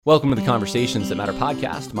Welcome to the Conversations That Matter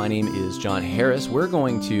podcast. My name is John Harris. We're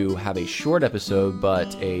going to have a short episode,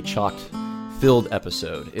 but a chock-filled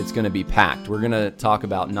episode. It's going to be packed. We're going to talk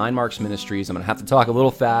about Nine Marks Ministries. I'm going to have to talk a little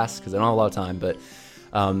fast because I don't have a lot of time, but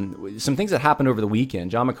some things that happened over the weekend.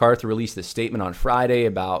 John MacArthur released a statement on Friday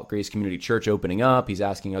about Grace Community Church opening up. He's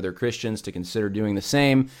asking other Christians to consider doing the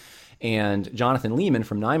same. And Jonathan Lehman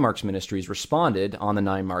from Nine Marks Ministries responded on the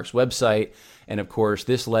Nine Marks website. And of course,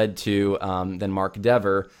 this led to then Mark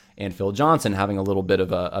Dever and Phil Johnson having a little bit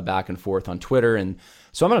of a back and forth on Twitter. And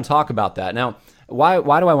so I'm going to talk about that. Now, why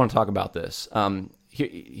do I want to talk about this?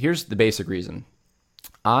 Here's the basic reason.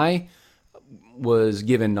 I was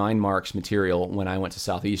given Nine Marks material when I went to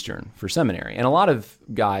Southeastern for seminary. And a lot of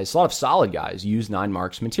solid guys use Nine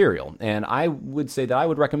Marks material. And I would say that I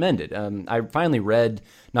would recommend it. I finally read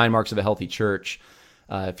Nine Marks of a Healthy Church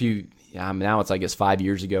now it's, I guess, 5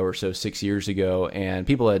 years ago or so, 6 years ago. And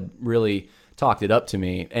people had really talked it up to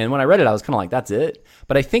me. And when I read it, I was kind of like, that's it.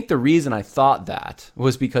 But I think the reason I thought that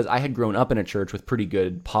was because I had grown up in a church with pretty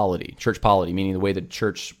good polity, church polity, meaning the way the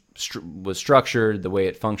church was structured, the way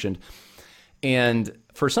it functioned. And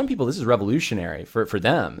for some people, this is revolutionary for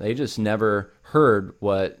them. They just never heard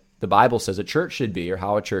what the Bible says a church should be or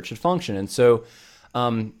how a church should function. And so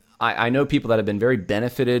I know people that have been very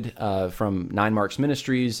benefited from Nine Marks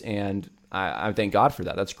Ministries, and I thank God for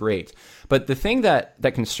that. That's great. But the thing that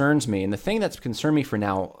concerns me, and the thing that's concerned me for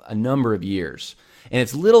now a number of years, and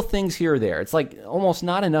it's little things here or there. It's like almost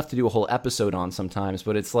not enough to do a whole episode on sometimes,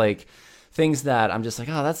 but it's like things that I'm just like,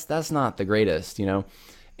 oh, that's not the greatest, you know?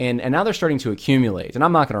 And now they're starting to accumulate, and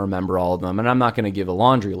I'm not going to remember all of them, and I'm not going to give a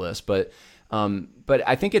laundry list, but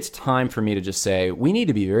I think it's time for me to just say we need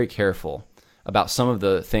to be very careful about some of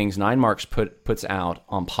the things Nine Marks puts out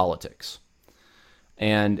on politics,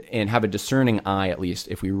 and have a discerning eye, at least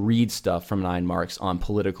if we read stuff from Nine Marks on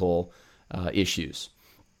political issues.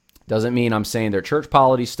 Doesn't mean I'm saying their church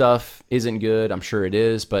polity stuff isn't good. I'm sure it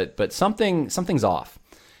is, but something's off.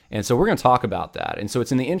 And so we're going to talk about that. And so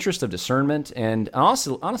it's in the interest of discernment. And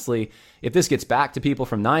also, honestly, if this gets back to people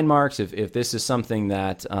from Nine Marks, if this is something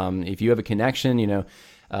that, if you have a connection,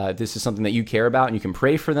 if this is something that you care about and you can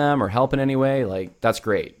pray for them or help in any way, like, that's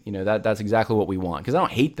great. That's exactly what we want. Because I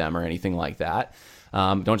don't hate them or anything like that.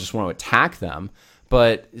 Don't just want to attack them.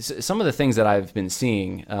 But some of the things that I've been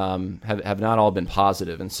seeing have not all been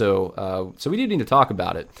positive. And so we do need to talk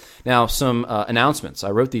about it. Now, some announcements.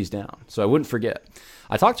 I wrote these down so I wouldn't forget.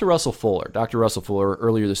 I talked to Russell Fuller, Dr. Russell Fuller,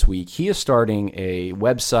 earlier this week. He is starting a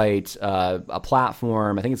website, a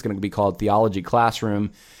platform. I think it's going to be called Theology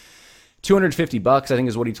Classroom. $250, I think,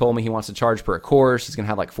 is what he told me he wants to charge per course. He's going to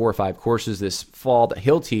have like 4 or 5 courses this fall that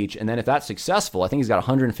he'll teach. And then if that's successful, I think he's got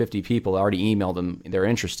 150 people that already emailed him. They're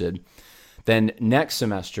interested. Then next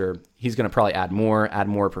semester, he's going to probably add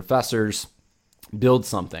more professors, build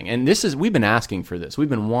something. And we've been asking for this. We've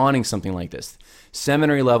been wanting something like this.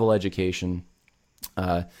 Seminary level education.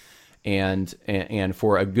 And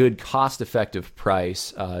for a good cost-effective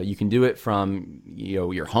price, you can do it from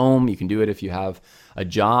your home. You can do it if you have a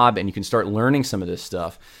job, and you can start learning some of this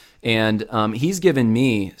stuff. And he's given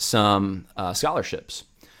me some scholarships.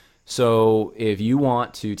 So if you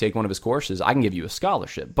want to take one of his courses, I can give you a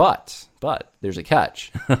scholarship. But there's a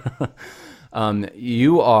catch. You're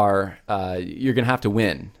going to have to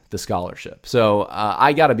win the scholarship. So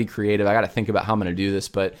I got to be creative. I got to think about how I'm going to do this,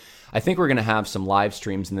 but I think we're going to have some live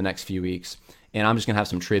streams in the next few weeks, and I'm just going to have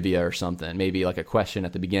some trivia or something, maybe like a question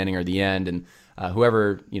at the beginning or the end, and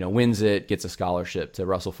whoever wins it gets a scholarship to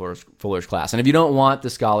Russell Fuller's class. And if you don't want the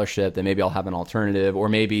scholarship, then maybe I'll have an alternative, or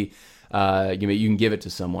maybe you can give it to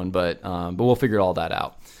someone, but we'll figure all that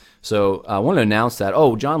out. So I want to announce that.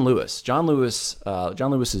 Oh, John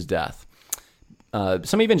Lewis's death.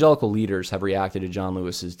 Some evangelical leaders have reacted to John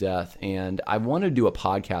Lewis's death, and I want to do a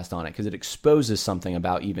podcast on it because it exposes something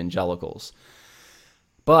about evangelicals.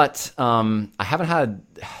 But I haven't had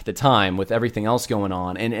the time with everything else going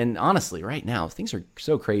on, and honestly, right now, things are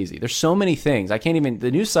so crazy. There's so many things.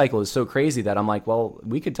 The news cycle is so crazy that I'm like, well,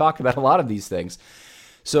 we could talk about a lot of these things.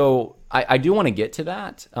 So I do want to get to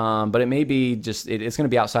that, but it may be it's going to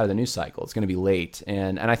be outside of the news cycle. It's going to be late,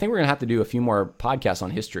 and I think we're going to have to do a few more podcasts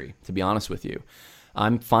on history, to be honest with you.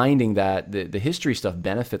 I'm finding that the history stuff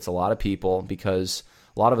benefits a lot of people because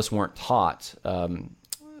a lot of us weren't taught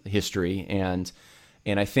history, and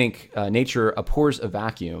I think nature abhors a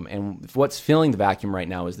vacuum, and what's filling the vacuum right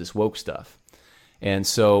now is this woke stuff. And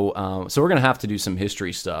so we're going to have to do some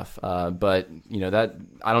history stuff, but that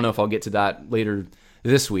I don't know if I'll get to that later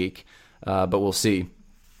this week, but we'll see.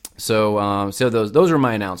 So those are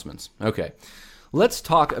my announcements. Okay, let's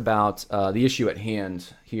talk about the issue at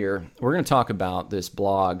hand here. We're going to talk about this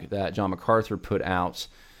blog that John MacArthur put out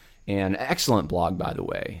And excellent blog, by the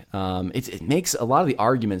way. It makes a lot of the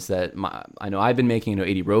arguments that I know I've been making,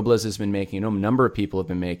 AD Robles has been making, a number of people have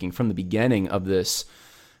been making from the beginning of this,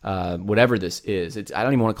 whatever this is. I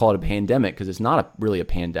don't even want to call it a pandemic because it's not really a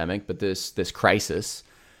pandemic, but this crisis.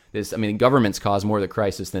 Governments cause more of the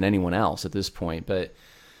crisis than anyone else at this point. But,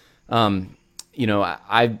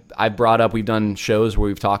 I've brought up, we've done shows where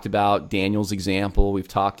we've talked about Daniel's example. We've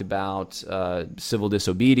talked about civil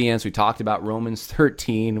disobedience. We talked about Romans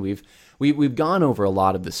 13. We've gone over a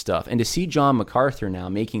lot of this stuff. And to see John MacArthur now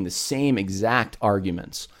making the same exact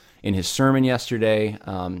arguments in his sermon yesterday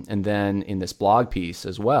and then in this blog piece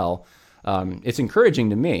as well, it's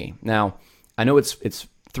encouraging to me. Now, I know it's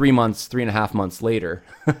 3.5 months later,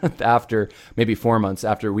 after maybe 4 months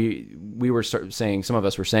after we were saying, some of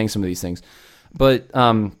us were saying some of these things. But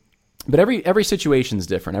every situation is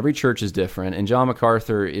different. Every church is different, and John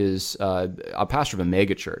MacArthur is a pastor of a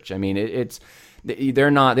mega church. They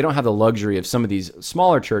don't have the luxury of some of these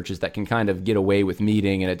smaller churches that can kind of get away with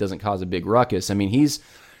meeting and it doesn't cause a big ruckus.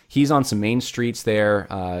 He's on some main streets there.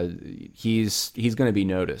 He's going to be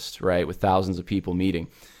noticed, right, with thousands of people meeting.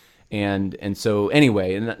 And so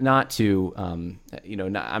anyway, I'm not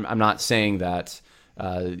saying that.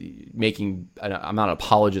 I'm not an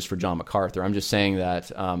apologist for John MacArthur. I'm just saying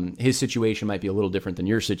that his situation might be a little different than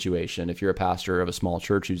your situation if you're a pastor of a small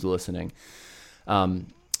church who's listening. I'm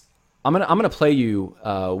gonna play you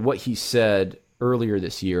what he said earlier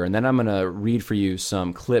this year, and then I'm gonna read for you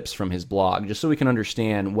some clips from his blog, just so we can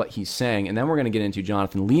understand what he's saying, and then we're gonna get into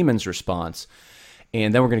Jonathan Leeman's response,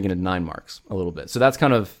 and then we're gonna get into 9 Marks a little bit. So that's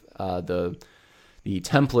kind of the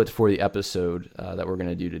template for the episode that we're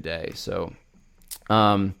gonna do today. So.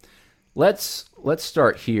 Let's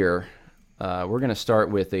start here. We're going to start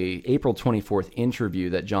with a April 24th interview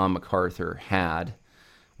that John MacArthur had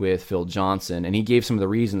with Phil Johnson, and he gave some of the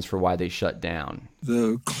reasons for why they shut down.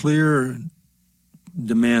 The clear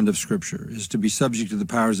demand of Scripture is to be subject to the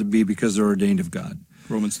powers that be because they're ordained of God.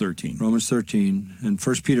 Romans 13. And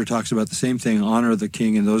 1 Peter talks about the same thing, honor the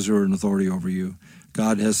king and those who are in authority over you.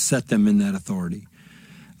 God has set them in that authority.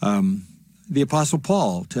 The Apostle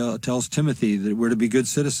Paul tells Timothy that we're to be good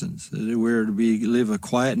citizens, that we're to live a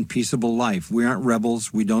quiet and peaceable life. We aren't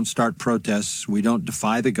rebels. We don't start protests. We don't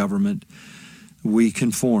defy the government. We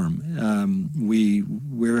conform.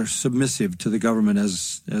 We're submissive to the government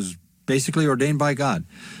as basically ordained by God.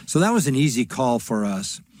 So that was an easy call for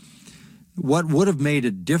us. What would have made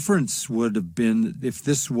a difference would have been if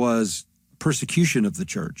this was persecution of the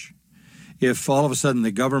church. If all of a sudden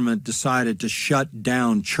the government decided to shut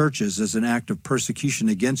down churches as an act of persecution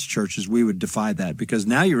against churches, we would defy that, because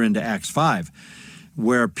now you're into Acts 5,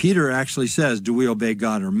 where Peter actually says, do we obey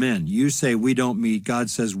God or men? You say we don't meet. God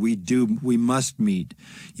says we do. We must meet.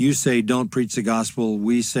 You say don't preach the gospel.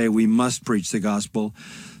 We say we must preach the gospel.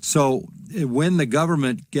 So when the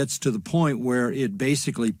government gets to the point where it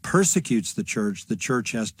basically persecutes the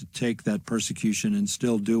church has to take that persecution and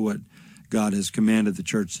still do what God has commanded the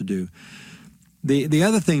church to do. The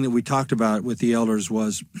other thing that we talked about with the elders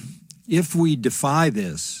was, if we defy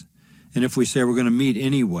this, and if we say we're going to meet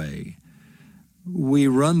anyway, we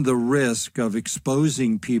run the risk of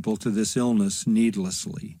exposing people to this illness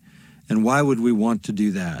needlessly. And why would we want to do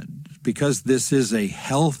that? Because this is a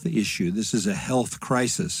health issue. This is a health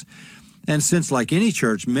crisis. And since, like any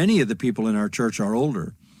church, many of the people in our church are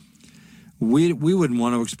older, we wouldn't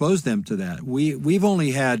want to expose them to that. We've only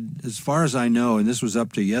had, as far as I know, and this was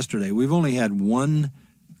up to yesterday, we've only had one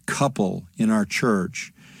couple in our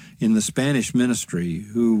church in the Spanish ministry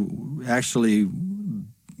who actually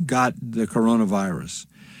got the coronavirus.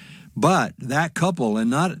 But that couple, and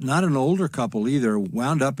not an older couple either,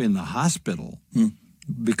 wound up in the hospital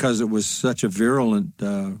because it was such a virulent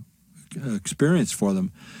experience for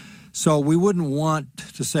them. So we wouldn't want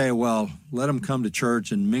to say, well, let them come to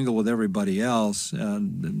church and mingle with everybody else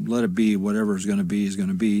and let it be whatever is going to be is going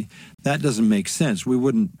to be. That doesn't make sense. We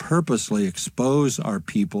wouldn't purposely expose our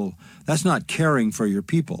people. That's not caring for your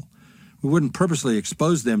people. We wouldn't purposely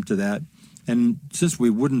expose them to that. And since we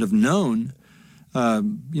wouldn't have known,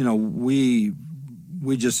 we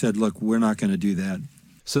just said, look, we're not going to do that.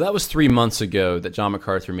 So that was 3 months ago that John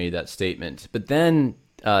MacArthur made that statement. But then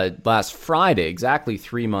last Friday, exactly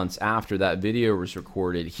 3 months after that video was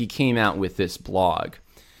recorded, he came out with this blog.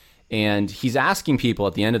 And he's asking people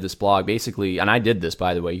at the end of this blog, basically, and I did this,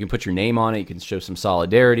 by the way, you can put your name on it, you can show some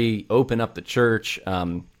solidarity, open up the church.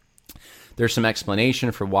 There's some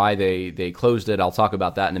explanation for why they closed it. I'll talk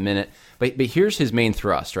about that in a minute. But here's his main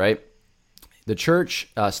thrust, right? The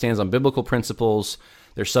church stands on biblical principles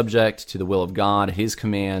They're subject to the will of God, his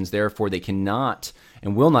commands. Therefore, they cannot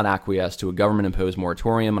and will not acquiesce to a government-imposed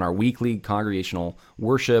moratorium on our weekly congregational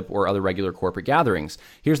worship or other regular corporate gatherings.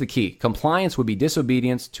 Here's the key. Compliance would be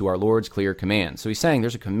disobedience to our Lord's clear command. So he's saying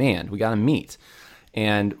there's a command. We got to meet.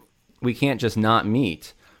 And we can't just not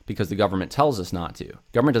meet because the government tells us not to.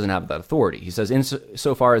 Government doesn't have that authority. He says,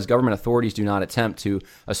 insofar as government authorities do not attempt to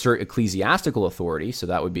assert ecclesiastical authority, so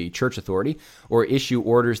that would be church authority, or issue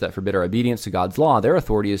orders that forbid our obedience to God's law, their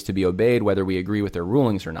authority is to be obeyed whether we agree with their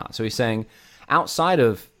rulings or not. So he's saying, outside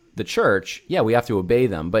of the church, yeah, we have to obey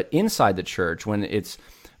them. But inside the church, when it's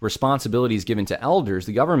responsibilities given to elders,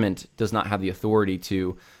 the government does not have the authority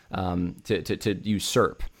to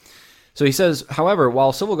usurp. So he says, however,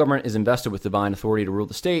 while civil government is invested with divine authority to rule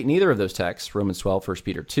the state, neither of those texts, Romans 12, 1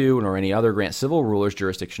 Peter 2, nor any other, grant civil rulers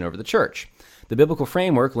jurisdiction over the church. The biblical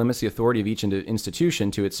framework limits the authority of each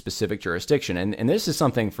institution to its specific jurisdiction. And this is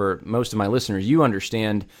something for most of my listeners, you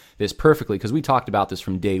understand this perfectly because we talked about this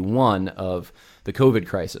from day one of the COVID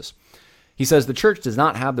crisis. He says the church does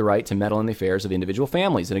not have the right to meddle in the affairs of individual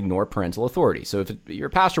families and ignore parental authority. So if your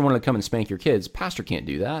pastor wanted to come and spank your kids, pastor can't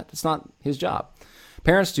do that. It's not his job.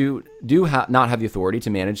 Parents not have the authority to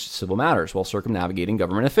manage civil matters while circumnavigating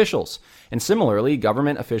government officials. And similarly,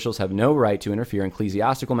 government officials have no right to interfere in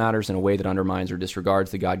ecclesiastical matters in a way that undermines or disregards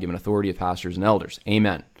the God-given authority of pastors and elders.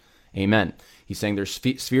 Amen. Amen. He's saying there's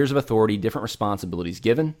spheres of authority, different responsibilities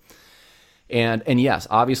given. And yes,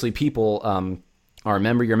 obviously people are a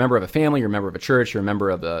member. You're a member of a family, you're a member of a church, you're a member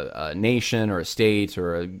of a nation or a state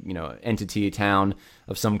or a entity, a town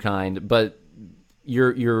of some kind, but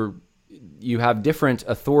you have different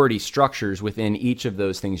authority structures within each of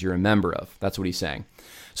those things you're a member of. That's what he's saying.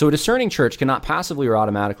 So a discerning church cannot passively or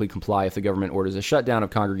automatically comply if the government orders a shutdown of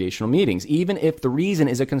congregational meetings, even if the reason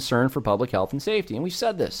is a concern for public health and safety. And we've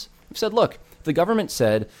said this. We've said, look, if the government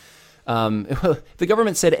said,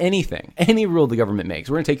 anything, any rule the government makes,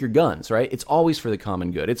 we're going to take your guns, right? It's always for the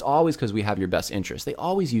common good. It's always because we have your best interest. They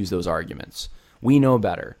always use those arguments. We know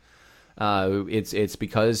better. It's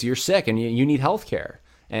because you're sick and you need health care.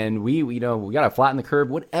 And we got to flatten the curve,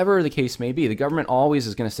 whatever the case may be. The government always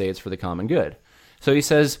is going to say it's for the common good. So he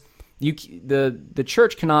says the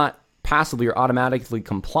church cannot passively or automatically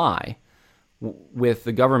comply with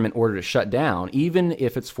the government order to shut down, even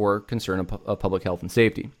if it's for concern of public health and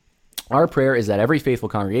safety. Our prayer is that every faithful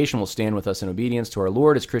congregation will stand with us in obedience to our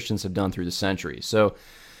Lord as Christians have done through the centuries. So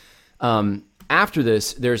after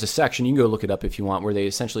this, there's a section, you can go look it up if you want, where they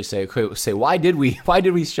essentially say, why did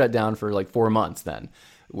we shut down for like 4 months then?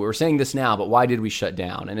 We're saying this now, but why did we shut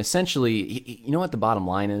down? And essentially, you know what the bottom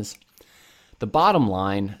line is? The bottom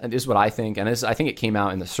line, and this is what I think, and I think it came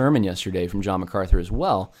out in the sermon yesterday from John MacArthur as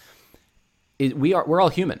well, we're all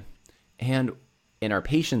human, and our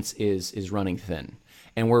patience is running thin.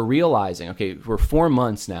 And we're realizing, okay, we're 4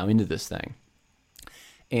 months now into this thing,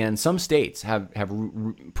 and some states have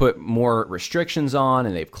put more restrictions on,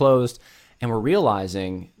 and they've closed. And we're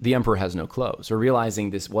realizing the emperor has no clothes. We're realizing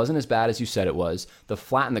this wasn't as bad as you said it was. The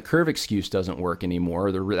flatten the curve excuse doesn't work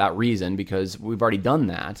anymore, that reason, because we've already done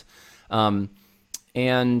that. And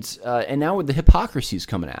now the hypocrisy is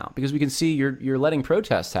coming out because we can see you're letting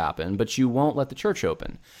protests happen, but you won't let the church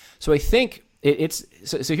open. So I think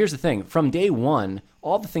so here's the thing. From day one,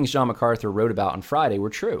 all the things John MacArthur wrote about on Friday were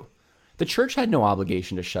true. The church had no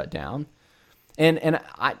obligation to shut down. And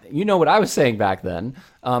I, what I was saying back then.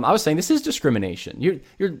 I was saying this is discrimination.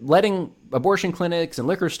 You're letting abortion clinics and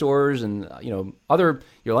liquor stores and you're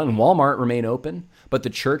letting Walmart remain open, but the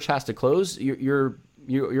church has to close. You're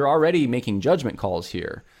already making judgment calls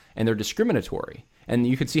here, and they're discriminatory. And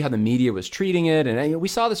you could see how the media was treating it, and we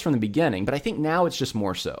saw this from the beginning. But I think now it's just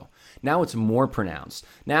more so. Now it's more pronounced.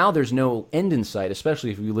 Now there's no end in sight,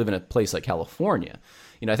 especially if you live in a place like California.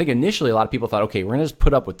 I think initially a lot of people thought, okay, we're going to just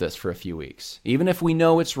put up with this for a few weeks, even if we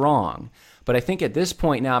know it's wrong. But I think at this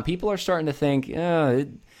point now, people are starting to think,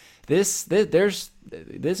 this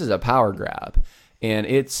is a power grab, and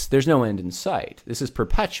there's no end in sight. This is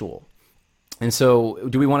perpetual. And so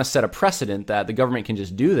do we want to set a precedent that the government can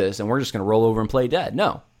just do this and we're just going to roll over and play dead?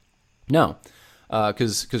 No,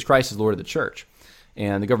 because Christ is Lord of the church,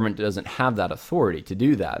 and the government doesn't have that authority to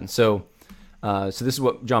do that. And so this is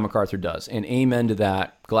what John MacArthur does, and amen to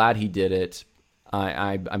that. Glad he did it.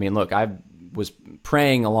 I mean, look, I was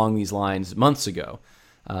praying along these lines months ago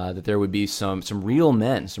that there would be some real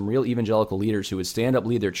men, some real evangelical leaders who would stand up,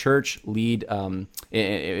 lead their church, lead,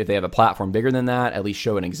 if they have a platform bigger than that, at least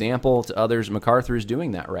show an example to others. MacArthur is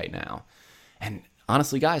doing that right now. And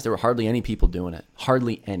honestly, guys, there were hardly any people doing it.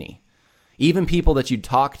 Hardly any. Even people that you'd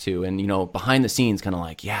talk to and, behind the scenes kind of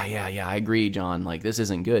like, yeah, I agree, John, like this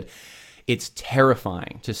isn't good. It's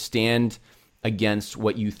terrifying to stand against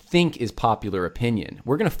what you think is popular opinion.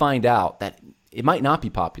 We're going to find out that it might not be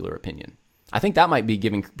popular opinion. I think that might be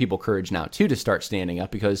giving people courage now, too, to start standing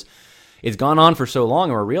up, because it's gone on for so long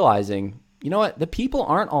and we're realizing, you know what, the people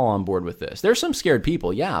aren't all on board with this. There's some scared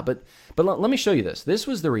people, yeah, but let me show you this. This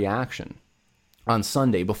was the reaction on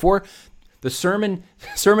Sunday before the sermon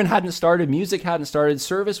hadn't started, music hadn't started,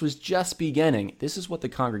 service was just beginning. This is what the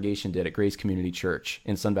congregation did at Grace Community Church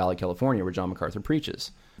in Sun Valley, California, where John MacArthur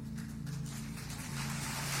preaches.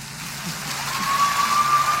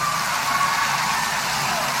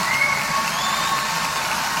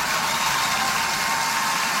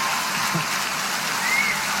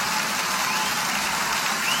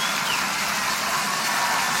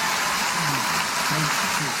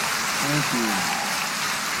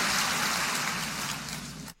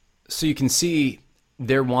 So you can see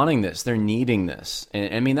they're wanting this, they're needing this,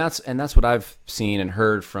 and I mean that's what I've seen and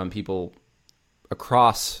heard from people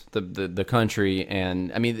across the country.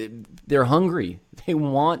 And I mean they're hungry; they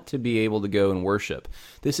want to be able to go and worship.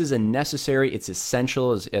 This is a necessary; it's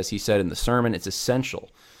essential, as he said in the sermon. It's essential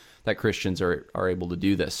that Christians are able to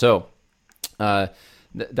do this. So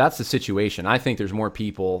that's the situation. I think there's more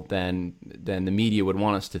people than the media would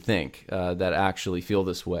want us to think that actually feel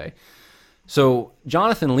this way. So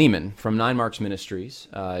Jonathan Leeman from Nine Marks Ministries,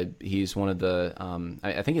 he's one of the,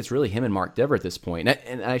 I think it's really him and Mark Dever at this point.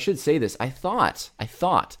 And I should say this, I thought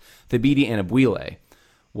Thabiti Anyabwile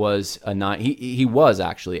was he was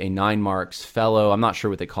actually a Nine Marks fellow. I'm not sure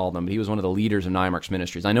what they called him, but he was one of the leaders of Nine Marks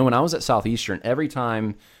Ministries. I know when I was at Southeastern, every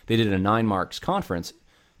time they did a Nine Marks conference,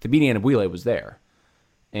 Thabiti Anyabwile was there.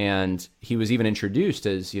 And he was even introduced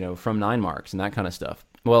as, from Nine Marks and that kind of stuff.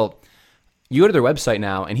 Well, you go to their website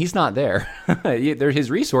now, and he's not there.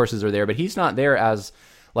 His resources are there, but he's not there as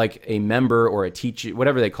like a member or a teacher,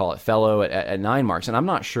 whatever they call it, fellow at Nine Marks. And I'm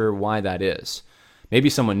not sure why that is. Maybe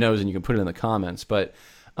someone knows, and you can put it in the comments. But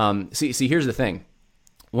see, here's the thing.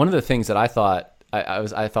 One of the things that I thought,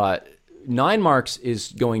 I thought Nine Marks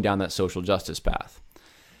is going down that social justice path,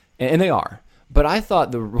 and they are. But I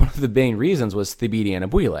thought one of the main reasons was Thabiti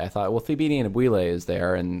Anyabwile. I thought, well, Thabiti Anyabwile is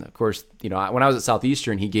there. And, of course, when I was at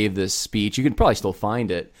Southeastern, he gave this speech. You can probably still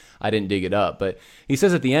find it. I didn't dig it up. But he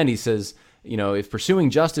says at the end, he says, if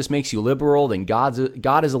pursuing justice makes you liberal, then God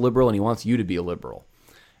is a liberal, and he wants you to be a liberal.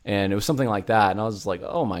 And it was something like that. And I was just like,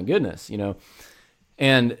 oh, my goodness,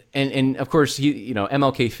 And of course,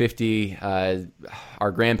 MLK 50,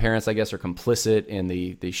 our grandparents, I guess, are complicit in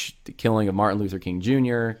the killing of Martin Luther King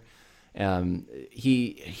Jr.,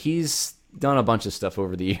 he's done a bunch of stuff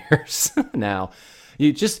over the years. Now,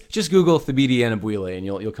 you just Google Thabiti Anyabwile and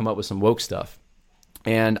you'll come up with some woke stuff.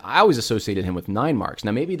 And I always associated him with Nine Marks.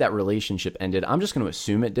 Now, maybe that relationship ended. I'm just going to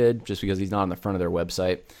assume it did, just because he's not on the front of their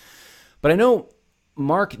website. But I know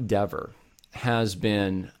Mark Dever has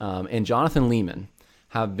been, and Jonathan Leeman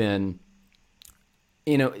have been,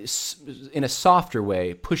 in a softer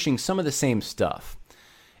way, pushing some of the same stuff.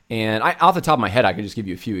 And off the top of my head, I could just give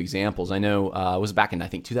you a few examples. I know it was back in, I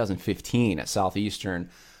think, 2015 at Southeastern.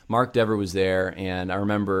 Mark Dever was there, and I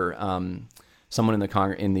remember someone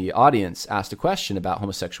in the audience asked a question about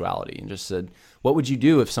homosexuality and just said, "What would you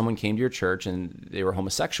do if someone came to your church and they were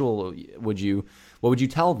homosexual? What would you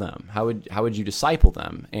tell them? How would you disciple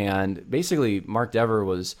them?" And basically, Mark Dever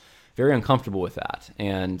was very uncomfortable with that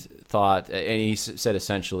and he said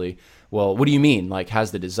essentially, "Well, what do you mean? Like,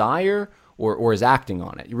 has the desire?" Or is acting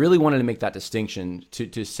on it. You really wanted to make that distinction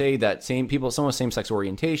to say that someone with same-sex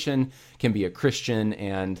orientation can be a Christian.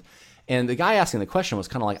 And the guy asking the question was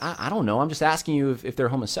kind of like, I don't know, I'm just asking you if they're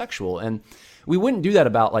homosexual. And we wouldn't do that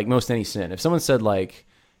about like most any sin. If someone said like,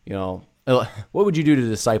 what would you do to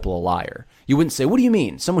disciple a liar? You wouldn't say, what do you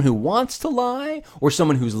mean? Someone who wants to lie or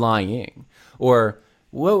someone who's lying? Or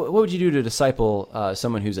what would you do to disciple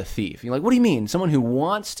someone who's a thief? You're like, what do you mean? Someone who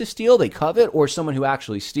wants to steal, they covet, or someone who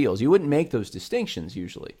actually steals? You wouldn't make those distinctions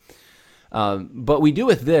usually. But we do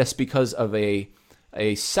with this because of a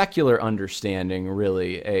secular understanding,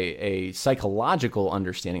 really, a psychological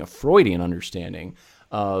understanding, a Freudian understanding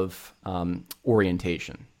of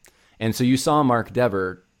orientation. And so you saw Mark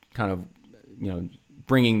Dever kind of,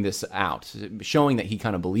 bringing this out, showing that he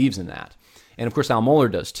kind of believes in that. And of course, Al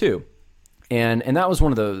Mohler does too. And that was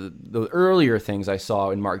one of the earlier things I saw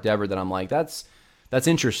in Mark Dever that I'm like, that's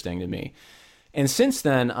interesting to me. And since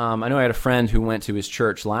then, I know I had a friend who went to his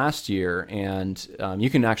church last year, and you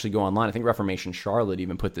can actually go online. I think Reformation Charlotte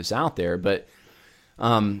even put this out there, but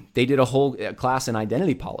they did a whole class in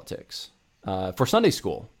identity politics for Sunday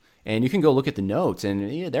school. And you can go look at the notes,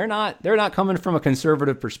 and they're not coming from a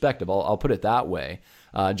conservative perspective. I'll put it that way.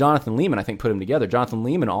 Jonathan Leeman, I think, put them together. Jonathan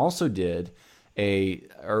Leeman also did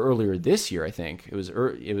earlier this year, I think it was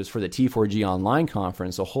for the T4G online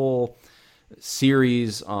conference, a whole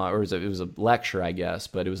series, or it was a lecture, I guess,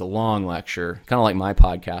 but it was a long lecture, kind of like my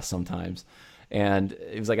podcast sometimes. And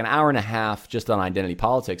it was like an hour and a half just on identity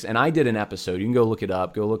politics. And I did an episode. You can go look it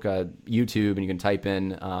up. Go look at YouTube, and you can type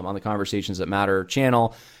in on the Conversations That Matter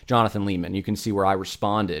channel, Jonathan Leeman. You can see where I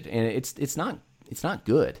responded, and it's not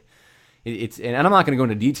good. And I'm not going to go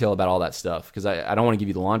into detail about all that stuff because I don't want to give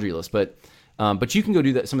you the laundry list. But you can go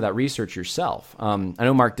do some of that research yourself. I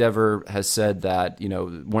know Mark Dever has said that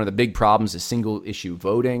one of the big problems is single issue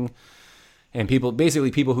voting. And people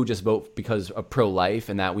who just vote because of pro-life,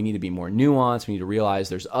 and that we need to be more nuanced. We need to realize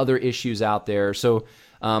there's other issues out there. So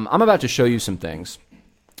I'm about to show you some things.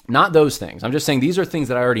 Not those things. I'm just saying these are things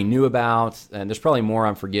that I already knew about, and there's probably more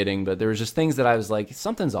I'm forgetting, but there was just things that I was like,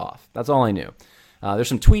 something's off. That's all I knew. There's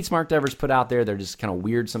some tweets Mark Dever's put out there. They're just kind of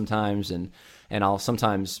weird sometimes, and I'll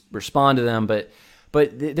sometimes respond to them, but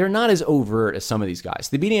they're not as overt as some of these guys.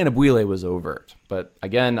 The Thabiti Anyabwile was overt, but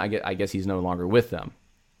again, I guess he's no longer with them.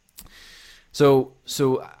 So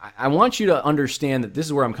I want you to understand that this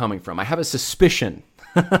is where I'm coming from. I have a suspicion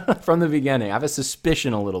from the beginning. I have a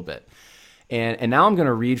suspicion a little bit. And now I'm going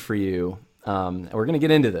to read for you, and we're going to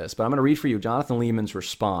get into this, but I'm going to read for you Jonathan Leeman's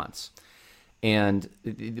response. And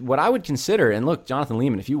what I would consider, and look, Jonathan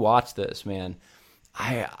Leeman, if you watch this, man,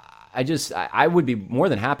 I would be more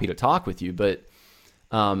than happy to talk with you, but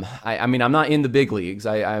I mean, I'm not in the big leagues.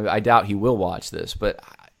 I doubt he will watch this, but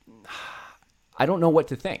I don't know what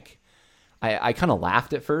to think. I kind of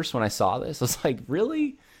laughed at first when I saw this. I was like,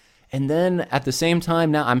 really? And then at the same time,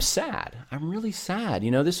 now I'm sad. I'm really sad.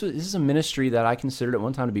 This is a ministry that I considered at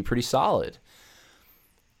one time to be pretty solid.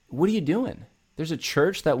 What are you doing? There's a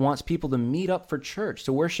church that wants people to meet up for church,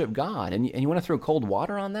 to worship God, and you want to throw cold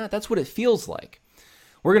water on that? That's what it feels like.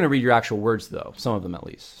 We're going to read your actual words, though, some of them at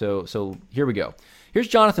least. So here we go. Here's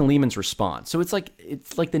Jonathan Leeman's response. So it's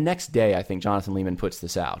like the next day, I think Jonathan Leeman puts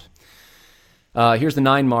this out. Here's the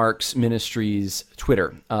 9 Marks Ministries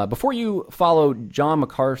Twitter. Before your church follows John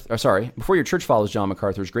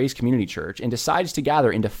MacArthur's Grace Community Church and decides to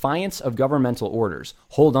gather in defiance of governmental orders,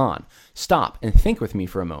 hold on, stop, and think with me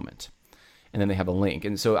for a moment. And then they have a link.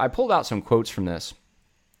 And so I pulled out some quotes from this.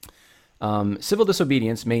 Civil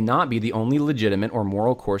disobedience may not be the only legitimate or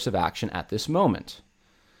moral course of action at this moment.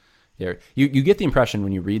 There, you get the impression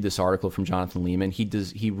when you read this article from Jonathan Leeman,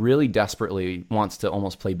 he really desperately wants to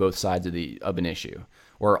almost play both sides of an issue,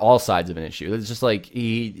 or all sides of an issue. It's just like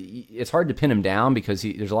it's hard to pin him down because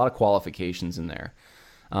there's a lot of qualifications in there.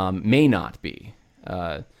 May not be,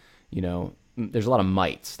 there's a lot of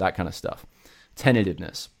mights, that kind of stuff,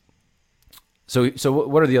 tentativeness. So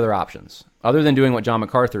what are the other options other than doing what John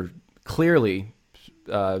MacArthur clearly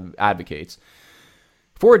advocates?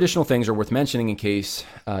 4 additional things are worth mentioning in case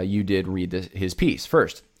you did read his piece.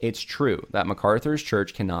 First, it's true that MacArthur's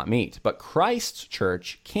church cannot meet, but Christ's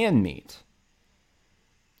church can meet.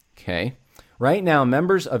 Okay? Right now,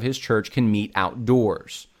 members of his church can meet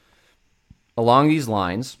outdoors. Along these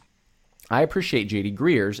lines, I appreciate J.D.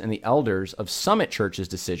 Greer's and the elders of Summit Church's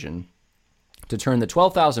decision to turn the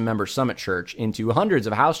 12,000-member Summit Church into hundreds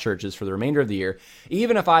of house churches for the remainder of the year,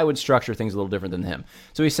 even if I would structure things a little different than him.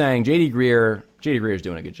 So he's saying J.D. Greer is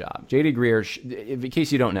doing a good job. J.D. Greer, in case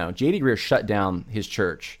you don't know, J.D. Greer shut down his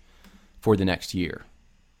church for the next year.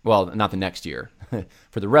 Well, not the next year,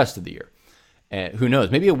 for the rest of the year. Who knows?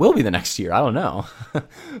 Maybe it will be the next year. I don't know.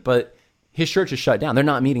 But his church is shut down. They're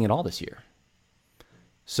not meeting at all this year.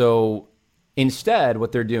 So instead,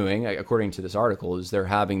 what they're doing, according to this article, is they're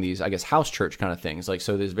having these, I guess, house church kind of things.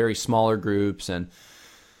 So there's very smaller groups, and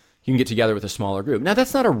you can get together with a smaller group. Now,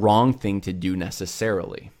 that's not a wrong thing to do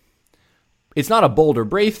necessarily. It's not a bold or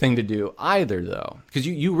brave thing to do either, though, because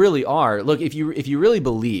you really are. Look, if you really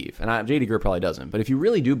believe, and J.D. Greer probably doesn't, but if you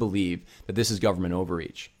really do believe that this is government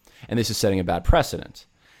overreach and this is setting a bad precedent,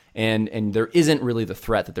 and there isn't really the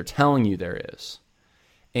threat that they're telling you there is,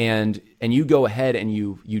 and you go ahead and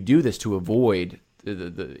you do this to avoid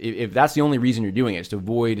if that's the only reason you're doing it, is to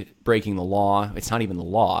avoid breaking the law. It's not even the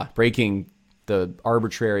law, breaking the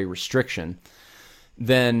arbitrary restriction.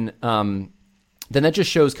 Then that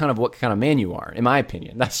just shows kind of what kind of man you are, in my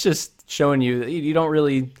opinion. That's just showing you that you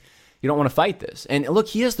don't want to fight this. And look,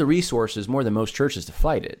 he has the resources more than most churches to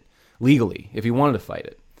fight it legally if he wanted to fight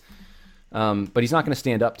it. But he's not going to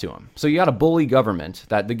stand up to him. So you got a bully government.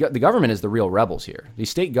 That the government is the real rebels here. These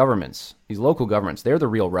state governments, these local governments, they're the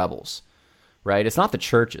real rebels, right? It's not the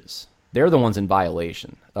churches. They're the ones in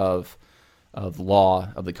violation of law,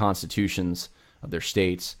 of the constitutions of their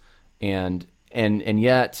states, and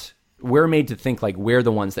yet we're made to think like we're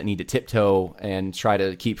the ones that need to tiptoe and try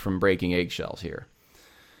to keep from breaking eggshells here.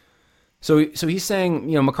 So he's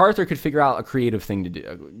saying, MacArthur could figure out a creative thing to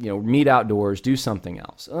do, meet outdoors, do something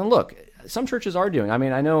else. And look, some churches are doing. I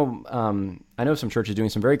mean, I know some churches doing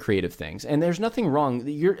some very creative things, and there's nothing wrong.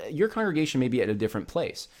 Your congregation may be at a different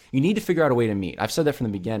place. You need to figure out a way to meet. I've said that from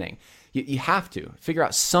the beginning. You have to figure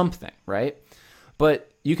out something, right?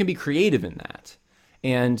 But you can be creative in that.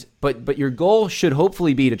 But your goal should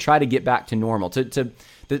hopefully be to try to get back to normal.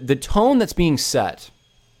 The tone that's being set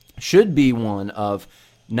should be one of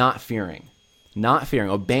not fearing,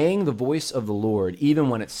 obeying the voice of the Lord even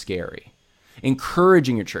when it's scary,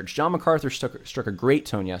 encouraging your church. John MacArthur struck a great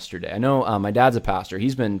tone yesterday. I know my dad's a pastor.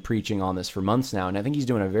 He's been preaching on this for months now, and I think he's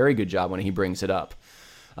doing a very good job when he brings it up.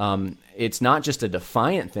 It's not just a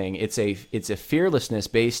defiant thing. It's a fearlessness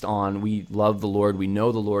based on we love the Lord. We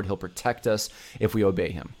know the Lord. He'll protect us if we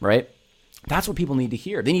obey him, right? That's what people need to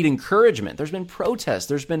hear. They need encouragement. There's been protests.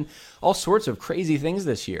 There's been all sorts of crazy things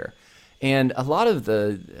this year. And a lot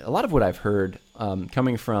of what I've heard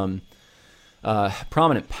coming from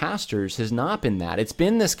prominent pastors has not been that. It's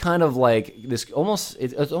been this kind of like this it's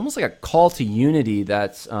almost like a call to unity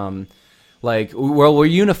that's like, well, we're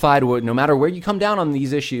unified no matter where you come down on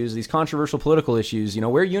these issues, these controversial political issues,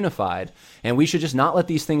 we're unified, and we should just not let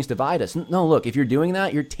these things divide us. No, look, if you're doing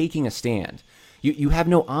that, you're taking a stand. You have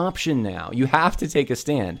no option now. You have to take a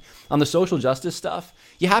stand. On the social justice stuff,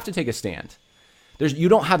 you have to take a stand. You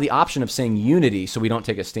don't have the option of saying unity so we don't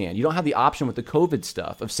take a stand. You don't have the option with the COVID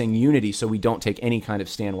stuff of saying unity so we don't take any kind of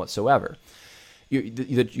stand whatsoever.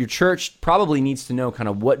 Your church probably needs to know kind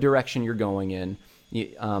of what direction you're going in,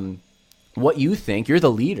 what you think. You're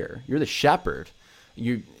the leader. You're the shepherd.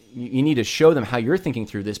 You need to show them how you're thinking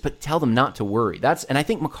through this, but tell them not to worry. And I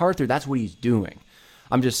think MacArthur, that's what he's doing.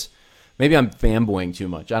 Maybe I'm fanboying too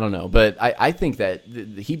much. I don't know. But I think that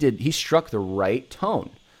he struck the right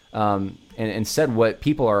tone. And said what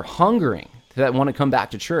people are hungering, that want to come back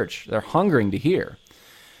to church. They're hungering to hear.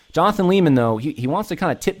 Jonathan Leeman, though, he wants to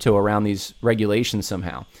kind of tiptoe around these regulations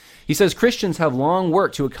somehow. He says Christians have long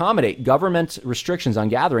worked to accommodate government restrictions on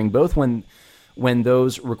gathering, both when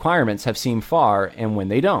those requirements have seemed far and when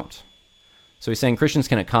they don't. So he's saying Christians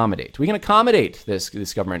can accommodate. We can accommodate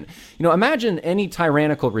this government. Imagine any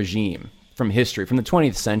tyrannical regime from history, from the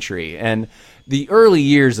 20th century, and the early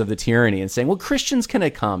years of the tyranny, and saying, well, Christians can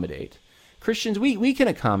accommodate. Christians, we can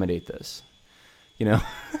accommodate this.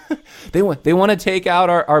 They want to take out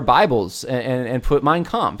our Bibles and put Mein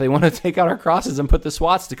Kampf. They want to take out our crosses and put the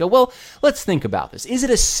swastika. Well, let's think about this. Is it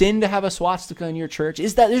a sin to have a swastika in your church?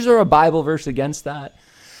 Is there a Bible verse against that?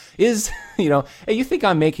 Hey, you think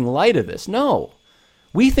I'm making light of this? No.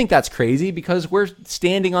 We think that's crazy because we're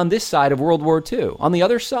standing on this side of World War II. On the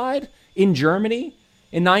other side, in Germany,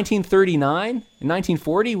 in 1939, in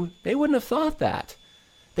 1940, they wouldn't have thought that.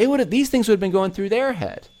 These things would have been going through their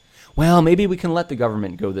head. Well, maybe we can let the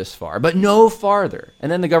government go this far, but no farther.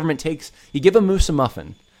 And then the government you give a moose a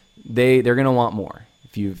muffin, they're going to want more.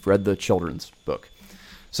 If you've read the children's book,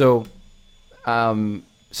 so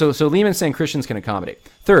Leeman's saying Christians can accommodate.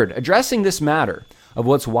 Third, addressing this matter of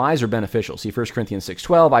what's wise or beneficial. See 1 Corinthians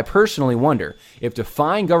 6:12. I personally wonder if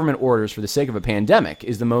defying government orders for the sake of a pandemic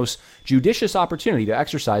is the most judicious opportunity to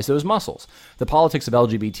exercise those muscles. The politics of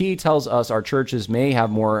LGBT tells us our churches may have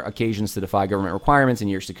more occasions to defy government requirements in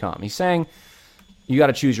years to come. He's saying you got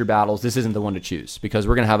to choose your battles. This isn't the one to choose because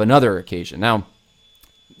we're going to have another occasion. Now,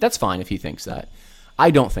 that's fine if he thinks that.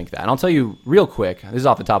 I don't think that. And I'll tell you real quick, this is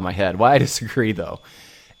off the top of my head, why I disagree though.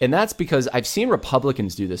 And that's because I've seen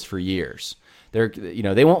Republicans do this for years.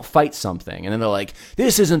 They won't fight something, and then they're like,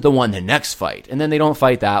 this isn't the one, the next fight. And then they don't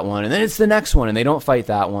fight that one, and then it's the next one, and they don't fight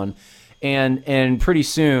that one. And pretty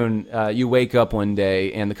soon, you wake up one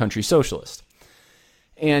day, and the country's socialist.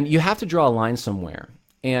 And you have to draw a line somewhere.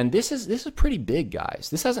 And this is pretty big, guys.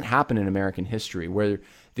 This hasn't happened in American history, where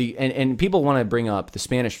and people want to bring up the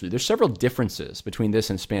Spanish flu. There's several differences between this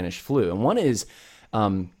and Spanish flu, and one is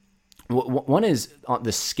on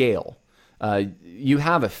the scale. You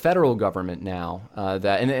have a federal government now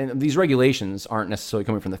and these regulations aren't necessarily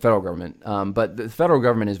coming from the federal government, but the federal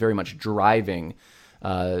government is very much driving,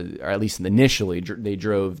 or at least initially, they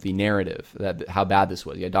drove the narrative that how bad this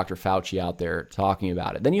was. You had Dr. Fauci out there talking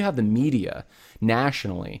about it. Then you have the media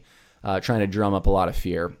nationally trying to drum up a lot of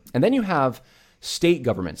fear. And then you have state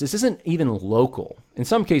governments. This isn't even local. In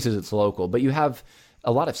some cases it's local, but you have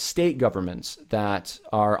a lot of state governments that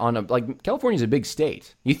are like California's a big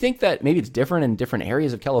state. You think that maybe it's different in different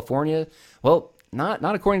areas of California? Well, not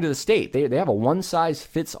according to the state. They have a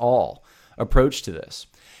one-size-fits-all approach to this.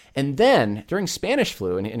 And then during Spanish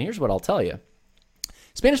flu, and here's what I'll tell you.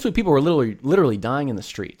 Spanish flu people were literally dying in the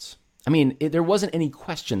streets. I mean, there wasn't any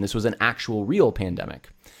question this was an actual real pandemic.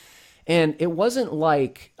 And it wasn't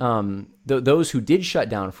like those who did shut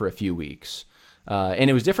down for a few weeks, and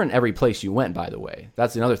it was different every place you went, by the way.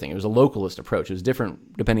 That's another thing. It was a localist approach. It was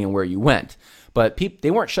different depending on where you went. But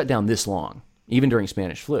they weren't shut down this long, even during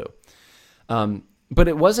Spanish flu. But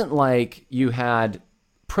it wasn't like you had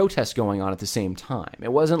protests going on at the same time.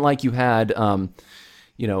 It wasn't like you had,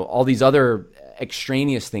 all these other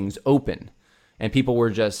extraneous things open, and people were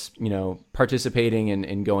just, participating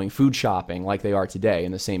in going food shopping like they are today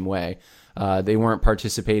in the same way. They weren't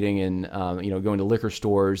participating in, going to liquor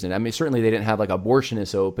stores, and I mean, certainly they didn't have like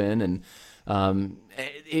abortionists open, and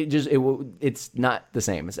it's not the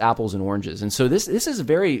same. It's apples and oranges, and so this is a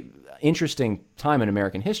very interesting time in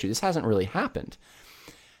American history. This hasn't really happened,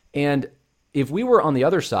 and if we were on the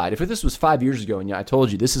other side, if this was 5 years ago, and I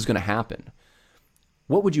told you this is going to happen,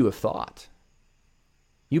 what would you have thought?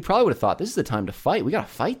 You probably would have thought, this is the time to fight. We got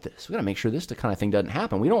to fight this. We got to make sure this kind of thing doesn't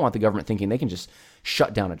happen. We don't want the government thinking they can just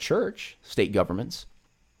shut down a church, state governments.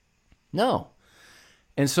 No.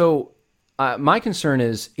 And so my concern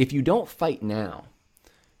is, if you don't fight now,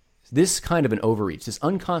 this kind of an overreach, this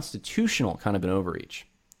unconstitutional kind of an overreach,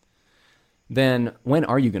 then when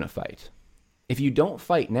are you going to fight? If you don't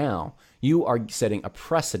fight now, you are setting a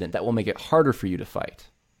precedent that will make it harder for you to fight.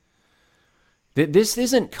 This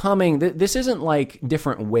isn't coming. This isn't like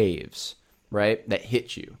different waves, right, that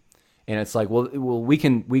hit you, and it's like, well,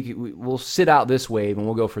 we'll sit out this wave and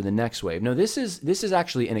we'll go for the next wave. No, this is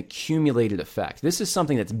actually an accumulated effect. This is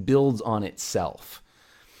something that builds on itself,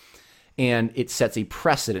 and it sets a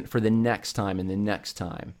precedent for the next time and the next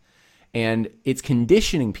time, and it's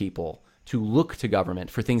conditioning people to look to government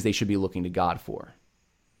for things they should be looking to God for.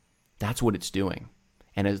 That's what it's doing.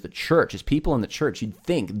 And as the church, as people in the church, you'd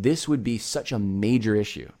think this would be such a major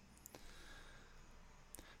issue.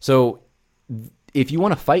 So if you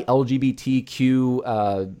want to fight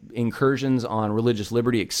LGBTQ incursions on religious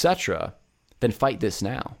liberty, etc., then fight this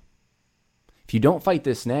now. If you don't fight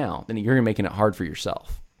this now, then you're making it hard for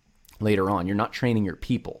yourself later on. You're not training your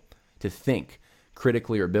people to think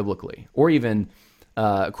critically or biblically, or even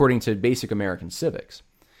according to basic American civics.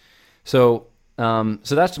 So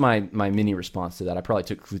that's my mini response to that. I probably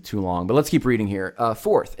took too long, but let's keep reading here.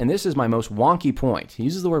 Fourth, and this is my most wonky point. He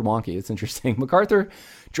uses the word wonky. It's interesting. MacArthur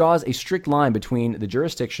draws a strict line between the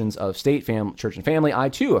jurisdictions of state, church, and family. I,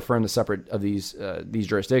 too, affirm the separate of these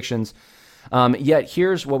jurisdictions. Yet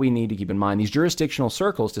here's what we need to keep in mind. These jurisdictional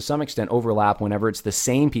circles, to some extent, overlap whenever it's the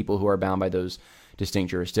same people who are bound by those distinct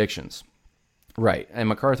jurisdictions. Right. And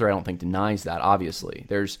MacArthur, I don't think, denies that, obviously.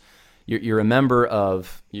 You're a member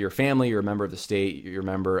of your family, you're a member of the state, you're a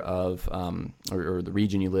member of or the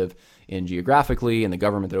region you live in geographically, and the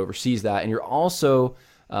government that oversees that, and you're also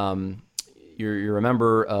you're a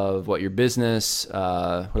member of your business,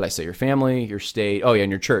 what did I say, your family, your state, and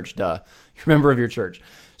your church, duh. You're a member of your church.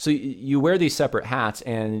 So you wear these separate hats,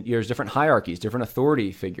 and there's different hierarchies, different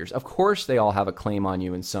authority figures. Of course, they all have a claim on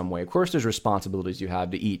you in some way. Of course, there's responsibilities you have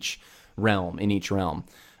to each realm.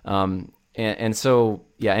 And so,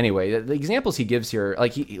 yeah, anyway, the examples he gives here,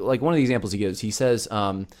 like one of the examples he gives, he says,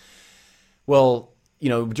 during the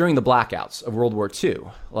blackouts of World War II,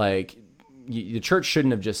 the church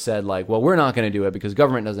shouldn't have just said, we're not going to do it because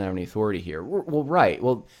government doesn't have any authority here. Well, right.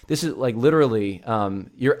 Well, this is literally,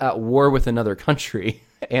 you're at war with another country,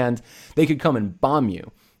 and they could come and bomb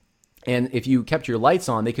you. And if you kept your lights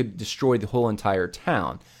on, they could destroy the whole entire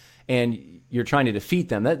town. And you're trying to defeat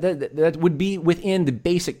them. That would be within the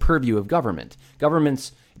basic purview of government.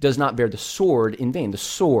 Government does not bear the sword in vain. The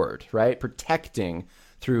sword, right? Protecting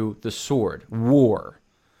through the sword. War.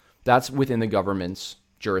 That's within the government's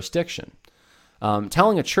jurisdiction.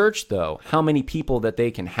 Telling a church, though, how many people that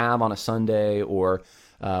they can have on a Sunday, or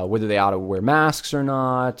whether they ought to wear masks or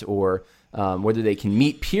not, or whether they can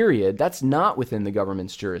meet, period, that's not within the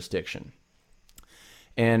government's jurisdiction.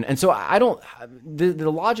 And so I don't,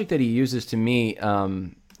 the logic that he uses to me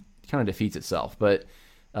kind of defeats itself, but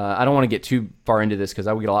I don't want to get too far into this because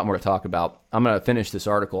I will get a lot more to talk about. I'm going to finish this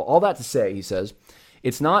article. All that to say, he says,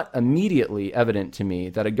 it's not immediately evident to me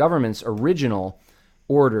that a government's original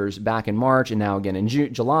orders back in March and now again in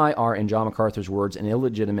July are, in John MacArthur's words, an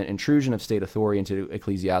illegitimate intrusion of state authority into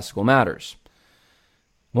ecclesiastical matters.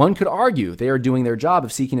 One could argue they are doing their job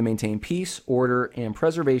of seeking to maintain peace, order, and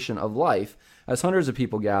preservation of life as hundreds of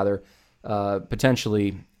people gather,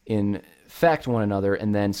 potentially infect one another,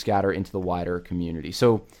 and then scatter into the wider community.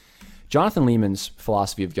 So Jonathan Leeman's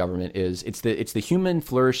philosophy of government is it's the human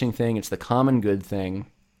flourishing thing, it's the common good thing.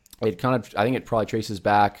 I think it probably traces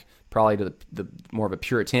back to the more of a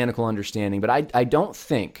puritanical understanding, but I don't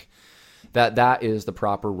think that is the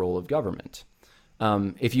proper role of government.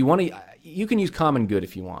 If you want to, you can use common good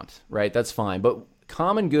if you want, right? That's fine. But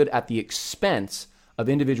common good at the expense of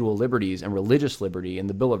individual liberties and religious liberty and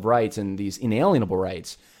the Bill of Rights and these inalienable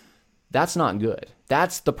rights, that's not good.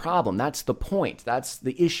 That's the problem. That's the point. That's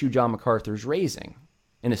the issue John MacArthur's raising,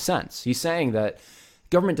 in a sense. He's saying that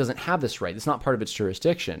government doesn't have this right. It's not part of its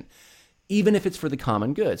jurisdiction, even if it's for the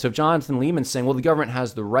common good. So if Jonathan Leeman's saying, well, the government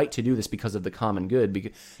has the right to do this because of the common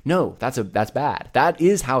good, no, that's bad. That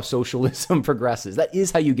is how socialism progresses. That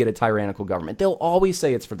is how you get a tyrannical government. They'll always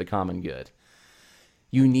say it's for the common good.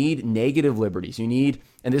 You need negative liberties. You need,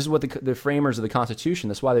 and this is what the framers of the Constitution,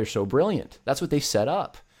 that's why they're so brilliant. That's what they set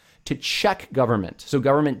up, to check government. So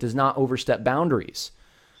government does not overstep boundaries.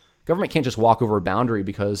 Government can't just walk over a boundary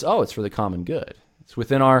because, oh, it's for the common good. It's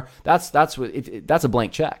within our, that's a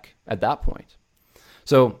blank check at that point.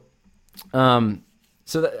 So,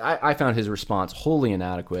 I found his response wholly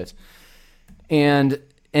inadequate. And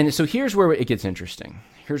so here's where it gets interesting.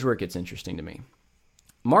 Here's where it gets interesting to me.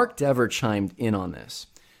 Mark Dever chimed in on this.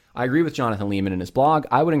 I agree with Jonathan Leeman in his blog.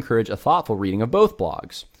 I would encourage a thoughtful reading of both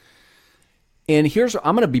blogs. And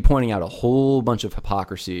I'm going to be pointing out a whole bunch of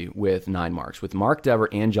hypocrisy with 9 Marks, with Mark Dever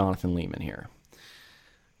and Jonathan Leeman here.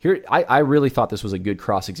 I really thought this was a good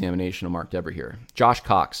cross-examination of Mark Dever here. Josh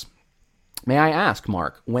Cox. May I ask,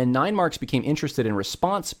 Mark, when 9 Marks became interested in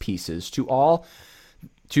response pieces to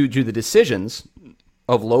the decisions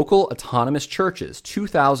of local autonomous churches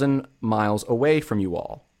 2,000 miles away from you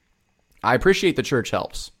all? I appreciate the church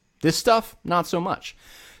helps. This stuff, not so much.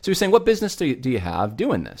 So he's saying, what business do you have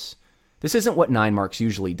doing this? This isn't what 9 Marks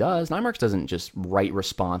usually does. 9 Marks doesn't just write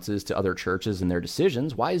responses to other churches and their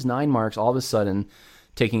decisions. Why is 9 Marks all of a sudden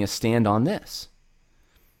taking a stand on this?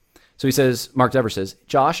 So he says, Mark Dever says,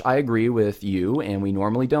 Josh, I agree with you, and we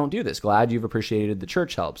normally don't do this. Glad you've appreciated the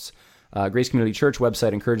church helps. Grace Community Church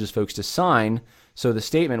website encourages folks to sign, so the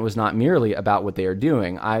statement was not merely about what they are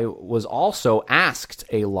doing. I was also asked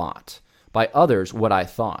a lot by others what I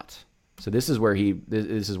thought. So this is where he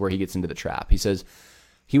gets into the trap. He says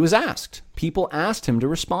he was asked. People asked him to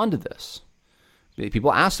respond to this.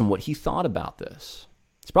 People asked him what he thought about this.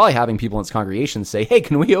 It's probably having people in his congregation say, hey,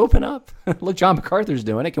 can we open up? Look, John MacArthur's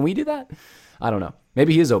doing it. Can we do that? I don't know.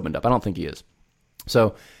 Maybe he is opened up. I don't think he is.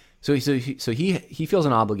 So he feels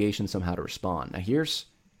an obligation somehow to respond. Now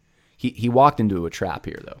he walked into a trap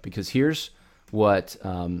here, though, because here's what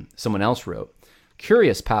someone else wrote.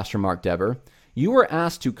 Curious, Pastor Mark Dever, you were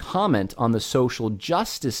asked to comment on the social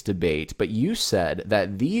justice debate, but you said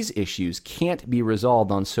that these issues can't be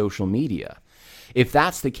resolved on social media. If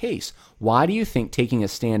that's the case, why do you think taking a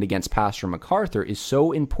stand against Pastor MacArthur is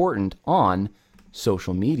so important on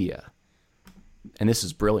social media? And this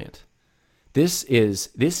is brilliant. This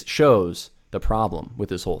shows the problem with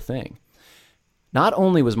this whole thing. Not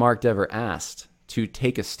only was Mark Dever asked to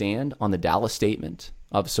take a stand on the Dallas Statement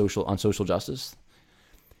on social justice,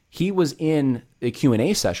 he was in a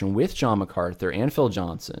Q&A session with John MacArthur and Phil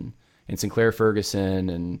Johnson and Sinclair Ferguson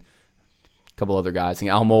and a couple other guys,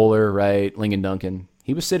 Al Mohler, right, Lincoln Duncan.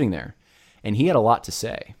 He was sitting there, and he had a lot to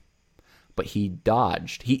say, but he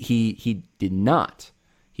dodged. He did not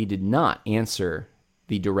answer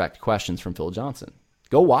the direct questions from Phil Johnson.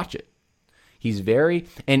 Go watch it. He's very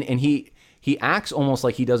and he acts almost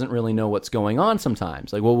like he doesn't really know what's going on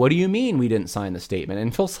sometimes. Like, well, what do you mean we didn't sign the statement?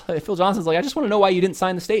 And Phil Johnson's like, I just want to know why you didn't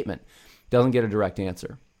sign the statement. Doesn't get a direct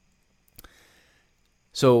answer.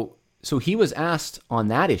 So he was asked on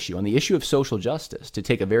that issue, on the issue of social justice, to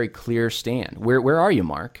take a very clear stand. Where are you,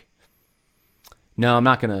 Mark? No, I'm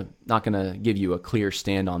not gonna give you a clear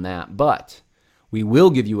stand on that, but we will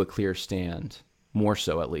give you a clear stand, more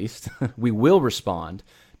so at least. We will respond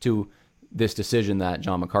to this decision that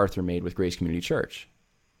John MacArthur made with Grace Community Church.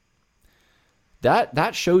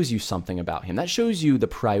 That shows you something about him. That shows you the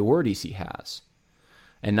priorities he has.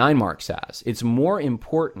 And 9 Marks has. It's more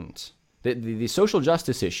important. The social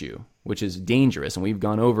justice issue, which is dangerous, and we've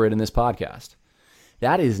gone over it in this podcast,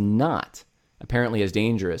 that is not apparently as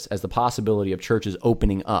dangerous as the possibility of churches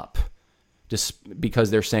opening up just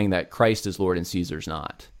because they're saying that Christ is Lord and Caesar's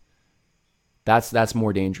not. That's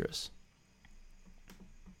more dangerous.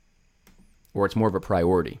 Or it's more of a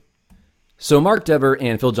priority. So Mark Dever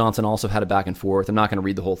and Phil Johnson also had a back and forth. I'm not going to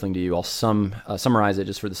read the whole thing to you. I'll summarize it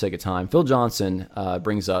just for the sake of time. Phil Johnson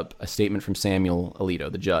brings up a statement from Samuel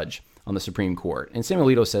Alito, the judge on the Supreme Court. And Samuel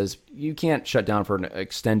Alito says, you can't shut down for an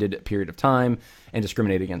extended period of time and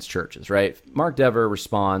discriminate against churches, right? Mark Dever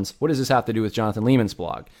responds, what does this have to do with Jonathan Leeman's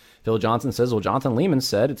blog? Phil Johnson says, well, Jonathan Leeman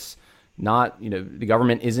said it's not, the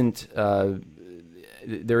government isn't...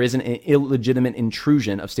 there is an illegitimate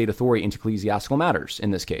intrusion of state authority into ecclesiastical matters in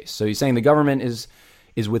this case. So he's saying the government is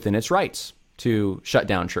within its rights to shut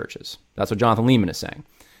down churches. That's what Jonathan Leeman is saying.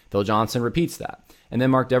 Phil Johnson repeats that. And then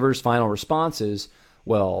Mark Dever's final response is,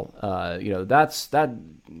 well,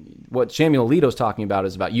 what Samuel Alito's talking about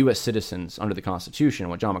is about U.S. citizens under the Constitution.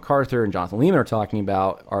 What John MacArthur and Jonathan Leeman are talking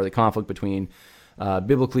about are the conflict between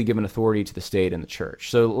biblically given authority to the state and the church.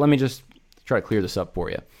 So let me just try to clear this up for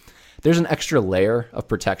you. There's an extra layer of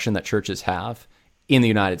protection that churches have in the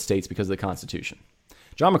United States because of the Constitution.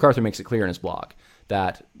 John MacArthur makes it clear in his blog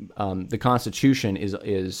that the Constitution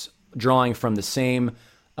is drawing from the same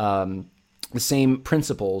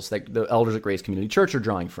principles that the elders at Grace Community Church are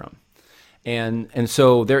drawing from. And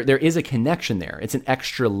so there is a connection there. It's an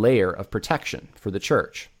extra layer of protection for the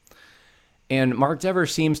church. And Mark Dever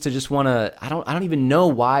seems to just want to, I don't even know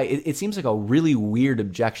why. It seems like a really weird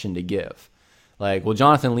objection to give. Like, well,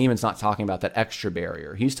 Jonathan Leeman's not talking about that extra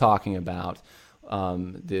barrier. He's talking about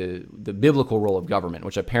the biblical role of government,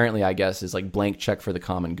 which apparently, I guess, is like blank check for the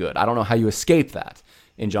common good. I don't know how you escape that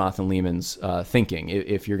in Jonathan Leeman's thinking,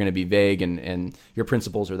 if you're going to be vague and your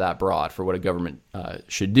principles are that broad for what a government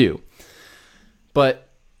should do. But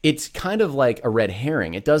it's kind of like a red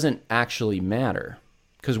herring. It doesn't actually matter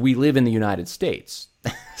because we live in the United States.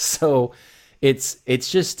 So it's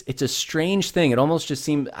a strange thing. It almost just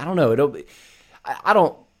seems, I don't know. I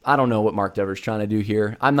don't know what Mark Dever's trying to do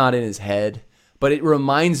here. I'm not in his head, but it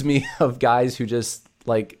reminds me of guys who just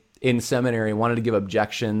like in seminary wanted to give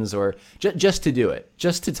objections or just to do it,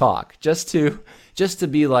 just to talk, just to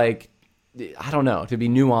be like, I don't know, to be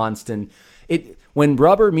nuanced. And when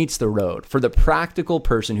rubber meets the road for the practical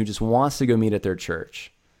person who just wants to go meet at their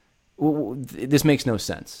church, this makes no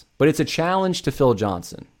sense. But it's a challenge to Phil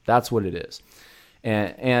Johnson. That's what it is.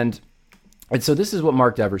 And so this is what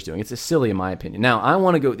Mark Dever's doing. It's silly in my opinion. Now, I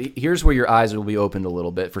want to go, here's where your eyes will be opened a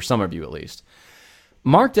little bit, for some of you at least.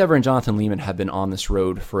 Mark Dever and Jonathan Leeman have been on this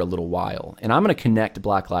road for a little while, and I'm going to connect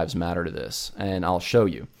Black Lives Matter to this, and I'll show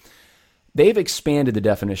you. They've expanded the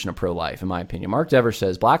definition of pro-life, in my opinion. Mark Dever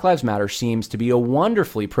says, Black Lives Matter seems to be a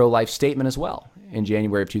wonderfully pro-life statement as well, in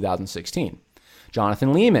January of 2016.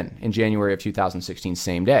 Jonathan Leeman, in January of 2016,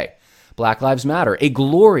 same day. Black Lives Matter, a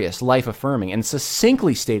glorious, life-affirming, and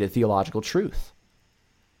succinctly stated theological truth.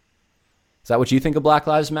 Is that what you think of Black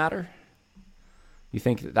Lives Matter? You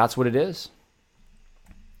think that's what it is?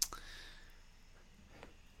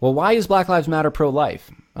 Well, why is Black Lives Matter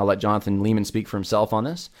pro-life? I'll let Jonathan Leeman speak for himself on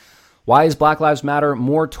this. Why is Black Lives Matter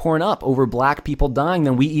more torn up over black people dying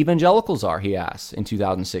than we evangelicals are, he asks, in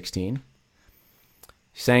 2016.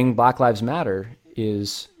 Saying Black Lives Matter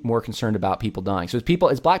is more concerned about people dying. So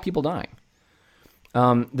it's black people dying.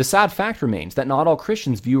 The sad fact remains that not all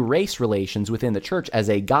Christians view race relations within the church as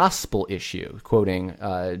a gospel issue, quoting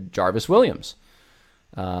Jarvis Williams,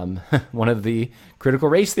 one of the critical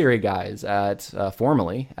race theory guys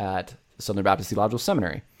formerly at Southern Baptist Theological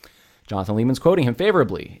Seminary. Jonathan Leeman's quoting him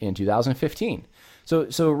favorably in 2015.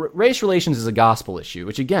 So race relations is a gospel issue,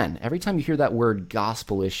 which again, every time you hear that word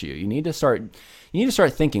gospel issue, you need to start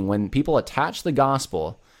thinking when people attach the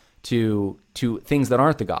gospel to things that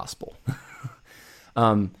aren't the gospel.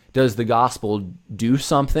 Does the gospel do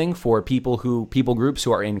something for people groups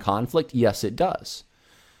who are in conflict? Yes, it does.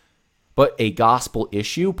 But a gospel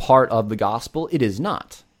issue, part of the gospel, it is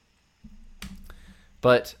not.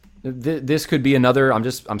 But this could be another.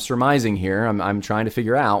 I'm surmising here. I'm trying to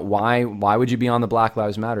figure out why would you be on the Black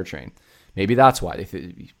Lives Matter train? Maybe that's why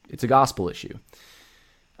it's a gospel issue.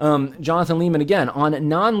 Jonathan Leeman again on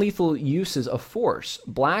non-lethal uses of force.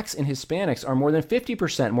 Blacks and Hispanics are more than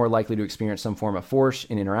 50% more likely to experience some form of force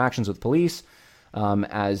in interactions with police.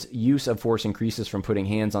 As use of force increases from putting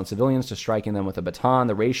hands on civilians to striking them with a baton,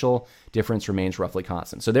 the racial difference remains roughly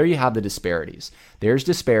constant. So there you have the disparities. There's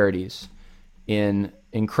disparities in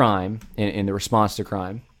crime, in the response to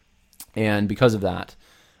crime. And because of that,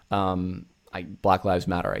 Black Lives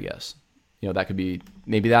Matter, I guess. That could be,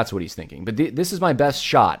 maybe that's what he's thinking. But this is my best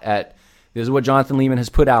shot at, this is what Jonathan Leeman has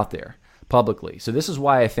put out there publicly. So this is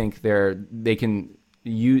why I think they can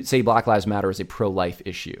say Black Lives Matter is a pro-life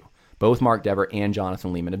issue. Both Mark Dever and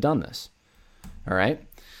Jonathan Leeman have done this. All right?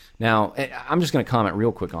 Now, I'm just going to comment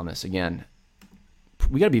real quick on this again.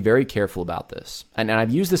 We got to be very careful about this. And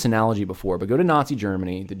I've used this analogy before, but go to Nazi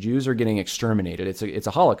Germany. The Jews are getting exterminated. It's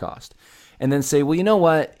a Holocaust. And then say, well, you know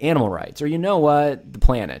what? Animal rights. Or you know what? The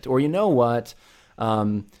planet. Or you know what?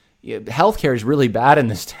 Healthcare is really bad in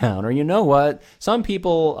this town. Or you know what? Some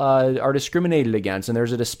people are discriminated against and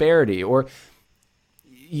there's a disparity. Or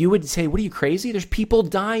you would say, what are you, crazy? There's people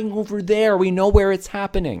dying over there. We know where it's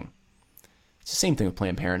happening. It's the same thing with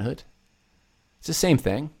Planned Parenthood. It's the same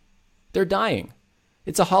thing. They're dying.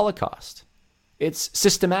 It's a Holocaust. It's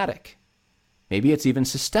systematic. Maybe it's even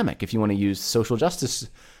systemic if you want to use social justice,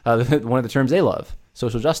 one of the terms they love,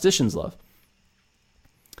 social justicians love.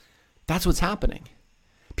 That's what's happening.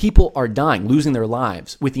 People are dying, losing their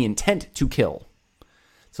lives with the intent to kill.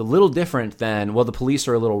 It's a little different than, well, the police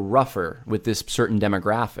are a little rougher with this certain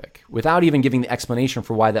demographic, without even giving the explanation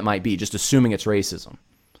for why that might be, just assuming it's racism.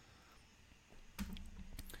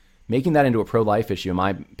 Making that into a pro-life issue, in my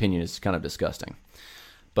opinion, is kind of disgusting.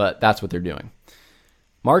 But that's what they're doing.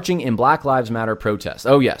 Marching in Black Lives Matter protests.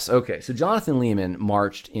 Oh, yes. Okay. So Jonathan Leeman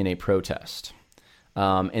marched in a protest.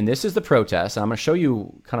 And this is the protest. I'm going to show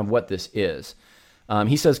you kind of what this is.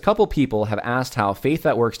 He says, couple people have asked how Faith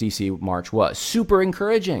That Works DC march was. Super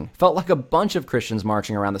encouraging. Felt like a bunch of Christians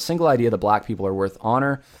marching around the single idea that black people are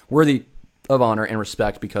worthy of honor and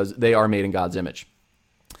respect because they are made in God's image.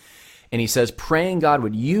 And he says, praying God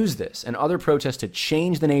would use this and other protests to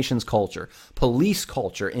change the nation's culture, police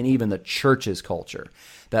culture, and even the church's culture,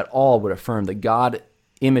 that all would affirm the God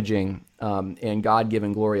imaging and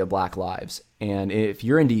God-given glory of black lives. And if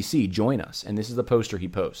you're in DC, join us. And this is the poster he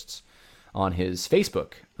posts on his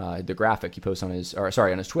Facebook, the graphic he posts on his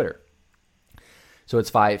Twitter. So it's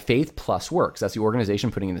Faith Plus Works. That's the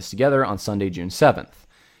organization putting this together on Sunday, June 7th.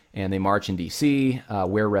 And they march in D.C.,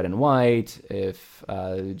 wear red and white. It's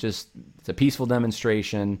a peaceful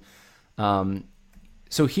demonstration.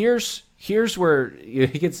 So here's where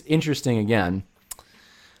it gets interesting again.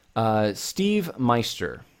 Steve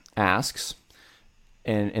Meister asks,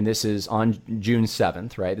 and this is on June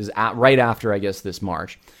 7th, right? This is right after, I guess, this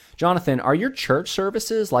march. Jonathan, are your church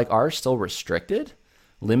services like ours still restricted,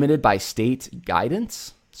 limited by state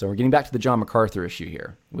guidance? So we're getting back to the John MacArthur issue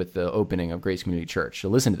here with the opening of Grace Community Church. So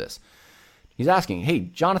listen to this. He's asking, hey,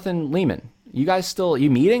 Jonathan Leeman, are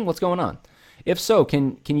you meeting? What's going on? If so,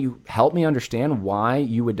 can you help me understand why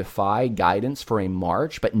you would defy guidance for a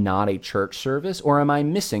march but not a church service? Or am I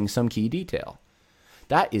missing some key detail?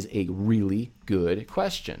 That is a really good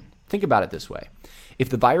question. Think about it this way. If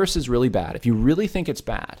the virus is really bad, if you really think it's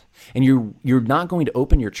bad, and you're not going to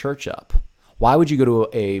open your church up, why would you go to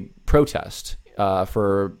a protest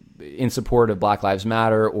in support of Black Lives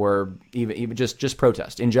Matter, or even just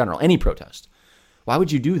protest in general, any protest? Why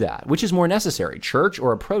would you do that? Which is more necessary, church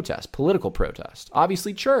or a protest, political protest?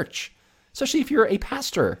 Obviously church, especially if you're a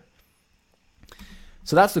pastor.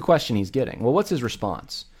 So that's the question he's getting. Well, what's his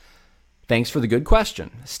response? Thanks for the good question,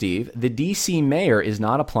 Steve. The D.C. mayor is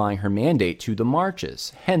not applying her mandate to the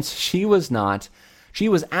marches. Hence, she was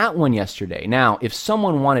at one yesterday. Now, if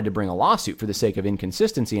someone wanted to bring a lawsuit for the sake of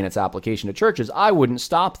inconsistency in its application to churches, I wouldn't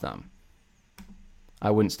stop them.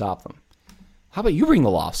 How about you bring the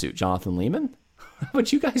lawsuit, Jonathan Leeman? How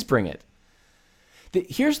about you guys bring it?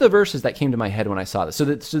 Here's the verses that came to my head when I saw this. So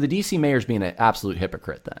the D.C. mayor's being an absolute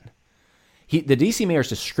hypocrite then. The D.C. mayor's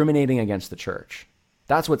discriminating against the church.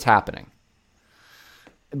 That's what's happening.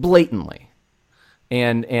 Blatantly.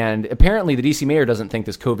 And apparently the D.C. mayor doesn't think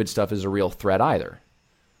this COVID stuff is a real threat either.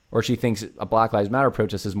 Or she thinks a Black Lives Matter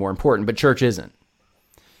protest is more important, but church isn't.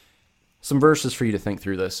 Some verses for you to think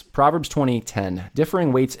through this. Proverbs 20:10,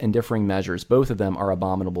 differing weights and differing measures, both of them are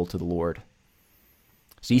abominable to the Lord.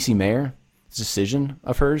 D.C. mayor, this decision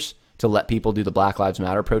of hers to let people do the Black Lives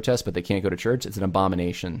Matter protest, but they can't go to church, it's an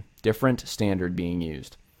abomination. Different standard being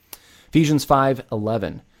used. Ephesians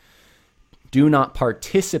 5:11. Do not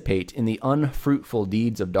participate in the unfruitful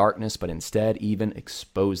deeds of darkness, but instead even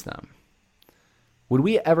expose them. Would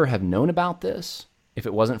we ever have known about this if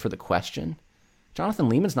it wasn't for the question? Jonathan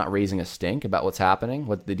Leeman's not raising a stink about what's happening,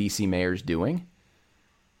 what the D.C. mayor's doing.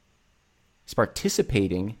 He's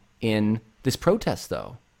participating in this protest,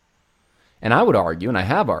 though. And I would argue, and I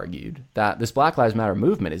have argued, that this Black Lives Matter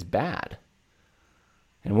movement is bad.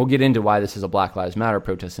 And we'll get into why this is a Black Lives Matter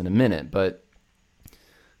protest in a minute, but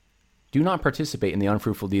do not participate in the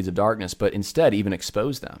unfruitful deeds of darkness, but instead even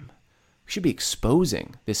expose them. We should be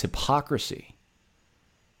exposing this hypocrisy.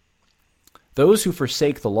 Those who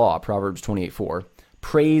forsake the law, Proverbs 28:4,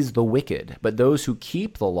 praise the wicked, but those who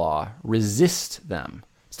keep the law resist them.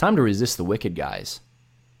 It's time to resist the wicked, guys.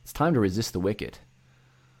 It's time to resist the wicked.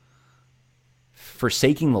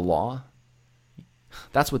 Forsaking the law,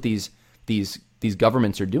 that's what these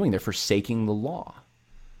governments are doing. They're forsaking the law.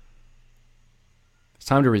 It's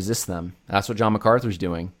time to resist them. That's what John MacArthur's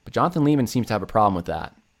doing. But Jonathan Leeman seems to have a problem with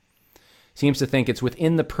that. Seems to think it's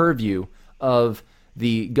within the purview of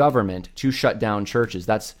the government to shut down churches.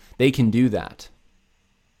 They can do that.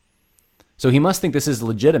 So he must think this is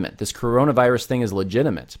legitimate. This coronavirus thing is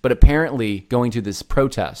legitimate. But apparently going to this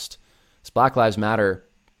protest, this Black Lives Matter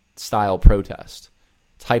style protest,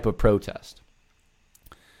 type of protest,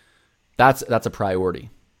 that's a priority.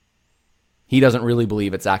 He doesn't really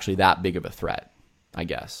believe it's actually that big of a threat, I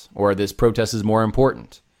guess. Or this protest is more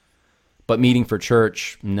important. But meeting for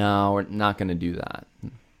church, no, we're not going to do that.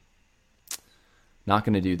 Not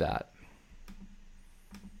going to do that.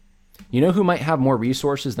 You know who might have more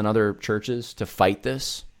resources than other churches to fight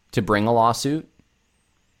this, to bring a lawsuit?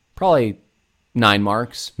 Probably Nine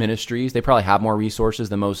Marks Ministries. They probably have more resources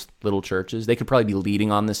than most little churches. They could probably be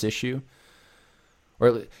leading on this issue.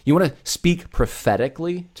 Or you want to speak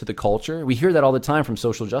prophetically to the culture? We hear that all the time from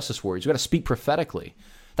social justice warriors. You got to speak prophetically.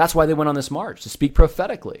 That's why they went on this march, to speak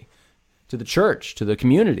prophetically to the church, to the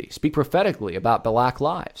community. Speak prophetically about Black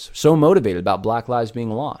lives. So motivated about Black lives being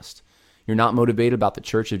lost. You're not motivated about the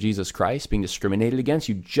Church of Jesus Christ being discriminated against.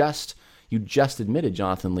 You just admitted,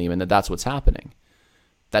 Jonathan Leeman, that that's what's happening.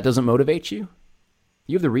 That doesn't motivate you?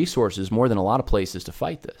 You have the resources more than a lot of places to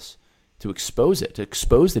fight this, to expose it, to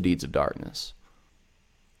expose the deeds of darkness.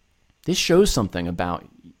 This shows something about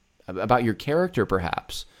your character,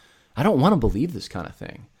 perhaps. I don't want to believe this kind of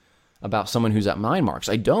thing about someone who's at Nine Marks.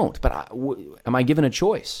 I don't, but am I given a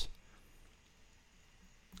choice?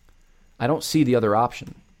 I don't see the other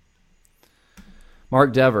option.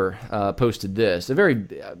 Mark Dever posted this, a very,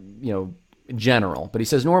 general, but he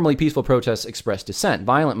says, normally peaceful protests express dissent.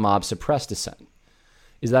 Violent mobs suppress dissent.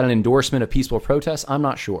 Is that an endorsement of peaceful protests? I'm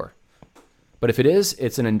not sure. But if it is,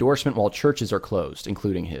 it's an endorsement while churches are closed,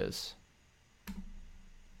 including his.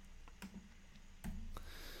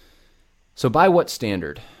 So by what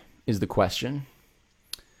standard is the question?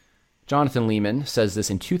 Jonathan Leeman says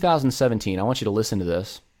this in 2017. I want you to listen to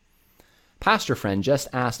this. Pastor friend just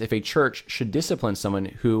asked if a church should discipline someone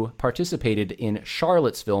who participated in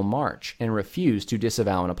Charlottesville March and refused to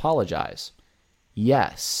disavow and apologize.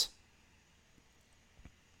 Yes.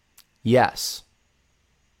 Yes.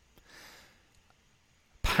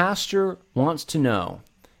 Pastor wants to know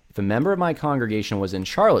if a member of my congregation was in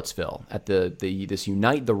Charlottesville at this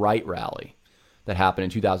Unite the Right rally that happened in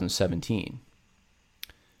 2017.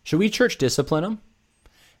 Should we church discipline him?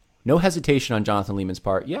 No hesitation on Jonathan Leeman's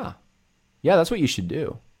part. Yeah, that's what you should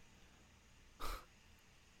do.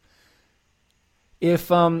 If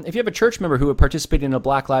you have a church member who had participated in a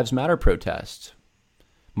Black Lives Matter protest,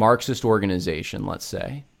 Marxist organization, let's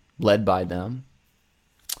say, led by them,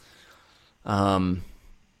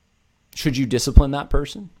 should you discipline that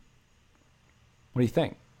person? What do you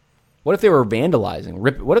think? What if they were vandalizing?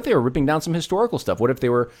 What if they were ripping down some historical stuff? What if they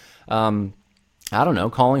were, calling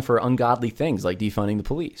for ungodly things like defunding the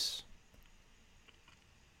police?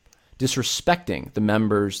 Disrespecting the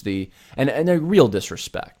members, and a real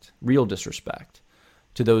disrespect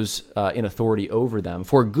to those in authority over them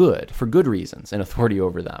for good reasons, in authority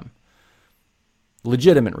over them.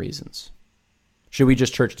 Legitimate reasons. Should we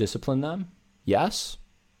just church discipline them? Yes.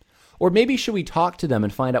 Or maybe should we talk to them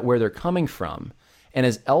and find out where they're coming from, and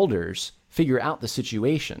as elders, figure out the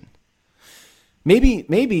situation? Maybe,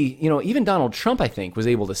 even Donald Trump, I think, was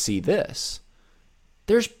able to see this.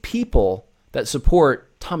 There's people that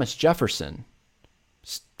support Thomas Jefferson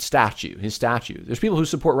his statue. There's people who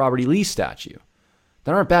support Robert E. Lee's statue.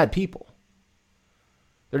 They aren't bad people.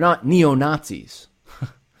 They're not neo-Nazis.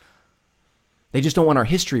 They just don't want our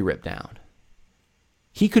history ripped down.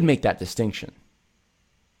 He could make that distinction.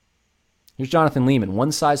 Here's Jonathan Leeman.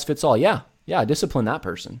 One size fits all. Yeah, discipline that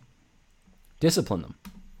person. Discipline them.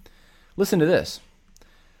 Listen to this.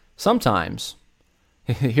 Sometimes,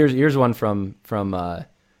 here's one from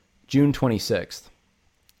June 26th,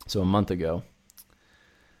 so a month ago.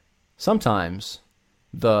 Sometimes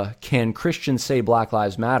the "can Christians say Black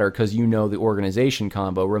Lives Matter because you know the organization"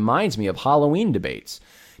 combo reminds me of Halloween debates.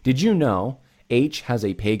 Did you know H has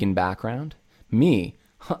a pagan background? Me,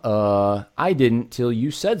 I didn't till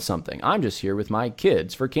you said something. I'm just here with my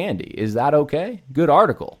kids for candy. Is that okay? Good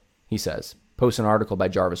article, he says. Posts an article by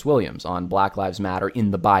Jarvis Williams on Black Lives Matter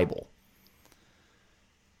in the Bible.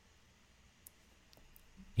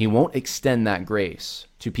 He won't extend that grace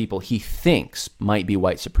to people he thinks might be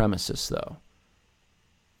white supremacists, though.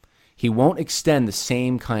 He won't extend the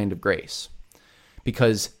same kind of grace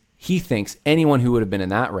because he thinks anyone who would have been in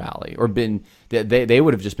that rally or they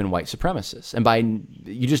would have just been white supremacists. And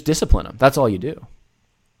you just discipline them. That's all you do.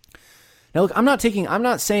 Now, look, I'm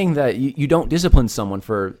not saying that you don't discipline someone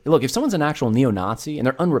look, if someone's an actual neo-Nazi and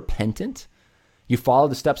they're unrepentant, you follow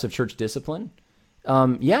the steps of church discipline.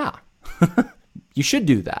 Yeah, you should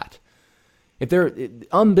do that. If they're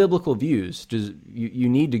unbiblical views, you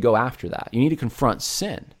need to go after that. You need to confront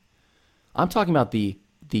sin. I'm talking about the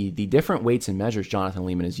different weights and measures Jonathan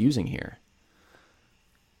Leeman is using here.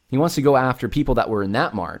 He wants to go after people that were in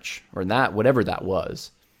that march or in that, whatever that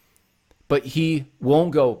was. But he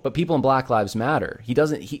won't go, but people in Black Lives Matter.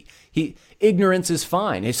 Ignorance is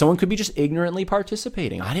fine. Someone could be just ignorantly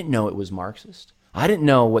participating. I didn't know it was Marxist. I didn't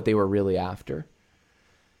know what they were really after.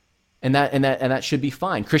 And that should be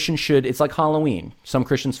fine. It's like Halloween. Some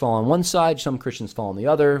Christians fall on one side, some Christians fall on the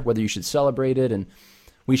other, whether you should celebrate it. And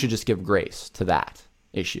we should just give grace to that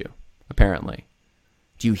issue, apparently.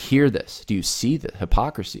 Do you hear this? Do you see the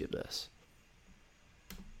hypocrisy of this?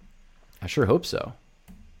 I sure hope so.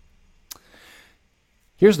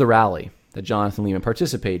 Here's the rally that Jonathan Leeman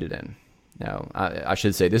participated in. Now, I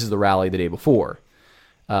should say this is the rally the day before.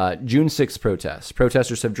 June 6th protests.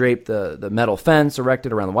 Protesters have draped the metal fence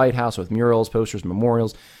erected around the White House with murals, posters,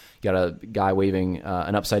 memorials. You got a guy waving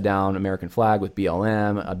an upside-down American flag with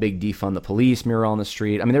BLM, a big defund the police mural on the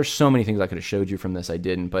street. I mean, there's so many things I could have showed you from this. I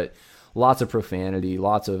didn't, but lots of profanity, it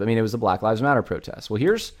was the Black Lives Matter protest. Well,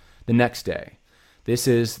 here's the next day. This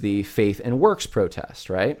is the Faith and Works protest,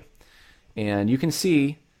 right? And you can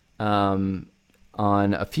see on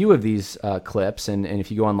a few of these clips, and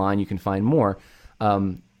if you go online, you can find more,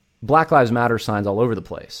 Black Lives Matter signs all over the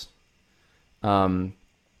place. I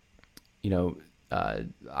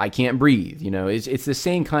can't breathe. It's the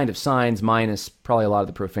same kind of signs minus probably a lot of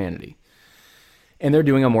the profanity. And they're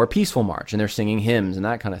doing a more peaceful march, and they're singing hymns and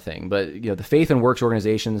that kind of thing. But the Faith and Works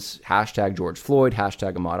organizations, hashtag George Floyd,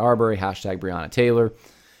 hashtag Ahmaud Arbery, hashtag Breonna Taylor,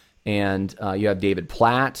 and you have David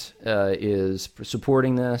Platt is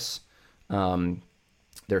supporting this.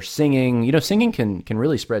 They're singing. Singing can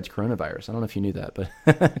really spread coronavirus. I don't know if you knew that, but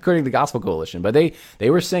according to the Gospel Coalition. But they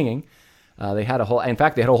were singing. They had a whole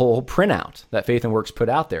printout that Faith and Works put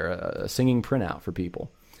out there, a singing printout for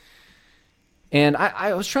people. And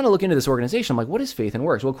I was trying to look into this organization. I'm like, what is Faith and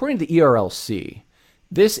Works? Well, according to the ERLC,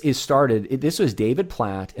 this was David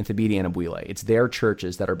Platt and Thabiti Anyabwile. It's their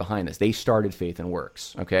churches that are behind this. They started Faith and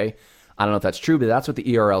Works, okay? I don't know if that's true, but that's what the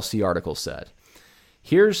ERLC article said.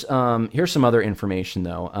 Here's some other information,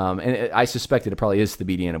 though, and I suspected it probably is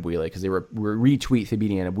Thabiti Anyabwile because they retweet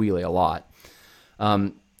Thabiti Anyabwile a lot.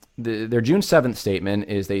 Their June 7th statement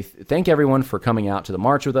is they thank everyone for coming out to the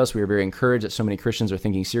march with us. We are very encouraged that so many Christians are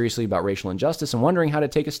thinking seriously about racial injustice and wondering how to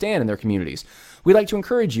take a stand in their communities. We'd like to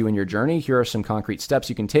encourage you in your journey. Here are some concrete steps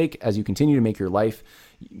you can take as you continue to make your life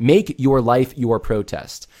your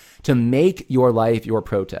protest. To make your life your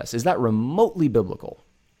protest. Is that remotely biblical?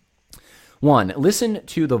 1, listen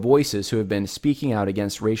to the voices who have been speaking out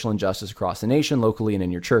against racial injustice across the nation, locally, and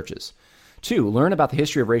in your churches. 2, learn about the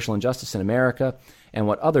history of racial injustice in America and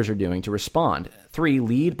what others are doing to respond. 3,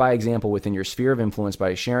 lead by example within your sphere of influence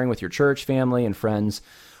by sharing with your church, family, and friends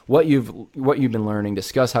what you've been learning.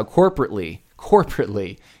 Discuss how corporately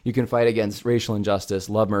you can fight against racial injustice,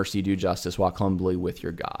 love mercy, do justice, walk humbly with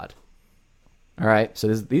your God. All right, so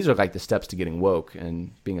these are like the steps to getting woke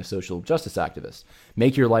and being a social justice activist.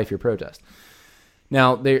 Make your life your protest.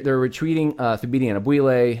 Now, they're retweeting Thabiti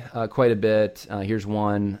Anyabwile quite a bit. Here's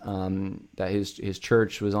one that his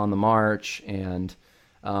church was on the march. And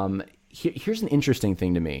here's an interesting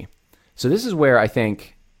thing to me. So this is where I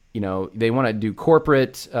think, they want to do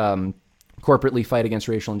corporately fight against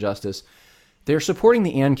racial injustice. They're supporting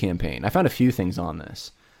the AND campaign. I found a few things on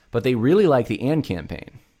this, but they really like the AND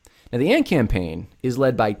campaign. Now, the AND campaign is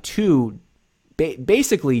led by two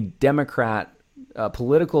basically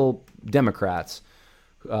political Democrats,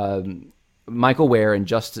 Michael Ware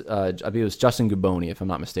and I believe it was Justin Guboni, if I'm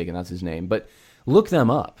not mistaken, that's his name. But look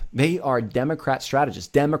them up. They are Democrat strategists,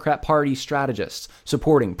 Democrat Party strategists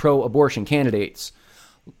supporting pro-abortion candidates,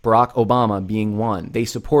 Barack Obama being one. They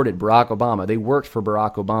supported Barack Obama. They worked for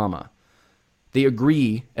Barack Obama. They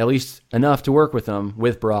agree, at least enough to work with them,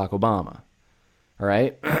 with Barack Obama. All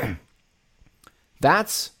right?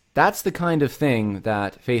 That's the kind of thing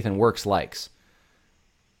that Faith and Works likes,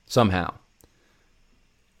 somehow.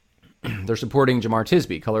 They're supporting Jemar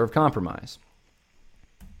Tisby, Color of Compromise.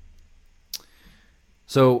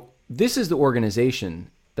 So this is the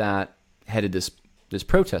organization that headed this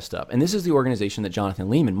protest up. And this is the organization that Jonathan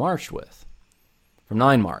Leeman marched with from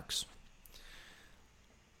 9 Marks.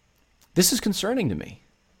 This is concerning to me.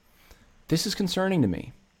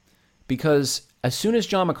 Because as soon as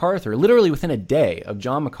John MacArthur, literally within a day of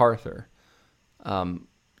John MacArthur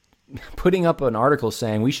putting up an article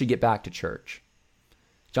saying we should get back to church,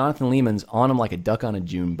 Jonathan Leeman's on him like a duck on a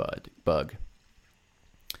June bug.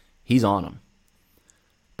 He's on him.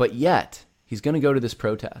 But yet, he's going to go to this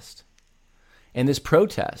protest. And this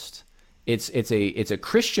protest, it's a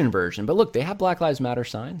Christian version. But look, they have Black Lives Matter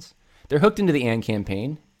signs. They're hooked into the AND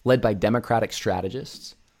campaign, led by Democratic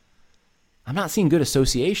strategists. I'm not seeing good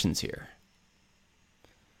associations here.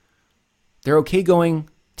 They're okay going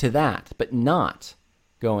to that, but not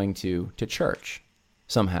going to church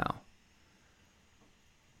somehow.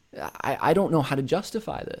 I don't know how to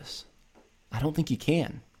justify this. I don't think you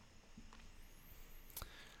can.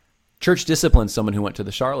 Church disciplines someone who went to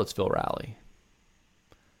the Charlottesville rally.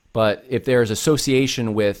 But if there's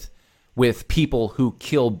association with people who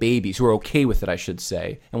kill babies, who are okay with it, I should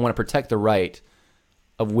say, and want to protect the right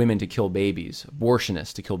of women to kill babies,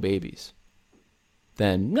 abortionists to kill babies,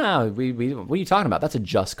 then no, we what are you talking about? That's a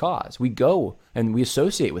just cause. We go and we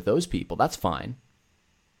associate with those people. That's fine.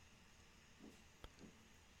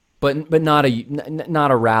 But not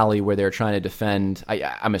a rally where they're trying to defend.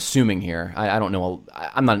 I'm assuming here. I don't know.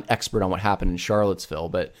 I'm not an expert on what happened in Charlottesville,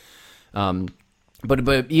 but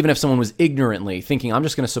even if someone was ignorantly thinking, I'm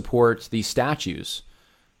just going to support these statues,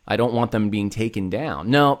 I don't want them being taken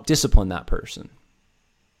down. No, discipline that person.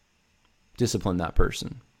 Discipline that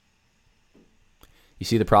person. You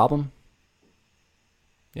see the problem?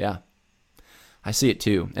 Yeah. I see it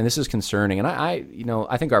too, and this is concerning. And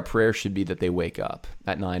I think our prayer should be that they wake up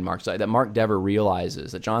at 9 Mark, that Mark Dever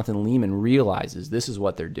realizes, that Jonathan Leeman realizes this is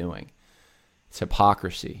what they're doing. It's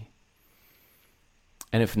hypocrisy.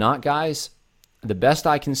 And if not, guys, the best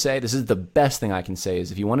I can say, this is the best thing I can say,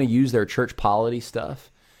 is if you want to use their church polity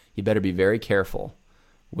stuff, you better be very careful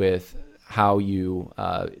with how you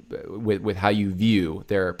with how you view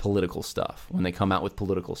their political stuff when they come out with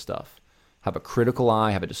political stuff. Have a critical eye,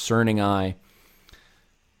 have a discerning eye.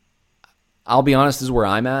 I'll be honest, this is where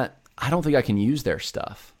I'm at. I don't think I can use their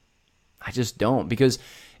stuff. I just don't, because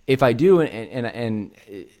if I do, and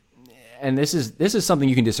this is something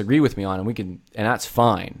you can disagree with me on, and that's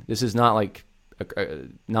fine. This is not like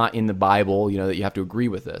not in the Bible, that you have to agree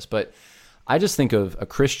with this. But I just think of a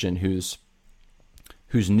Christian who's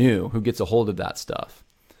new, who gets a hold of that stuff,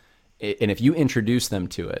 and if you introduce them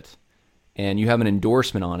to it, and you have an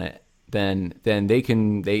endorsement on it, then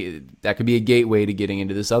that could be a gateway to getting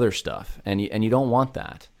into this other stuff, and you don't want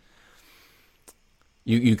that.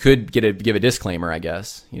 You could give a disclaimer, I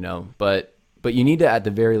guess, but you need to at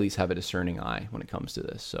the very least have a discerning eye when it comes to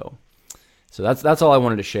this. So that's all I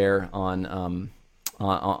wanted to share on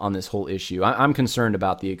this whole issue. I'm concerned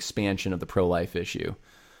about the expansion of the pro-life issue.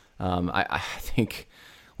 I think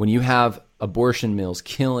when you have abortion mills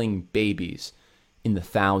killing babies in the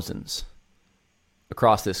thousands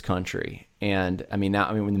across this country, and in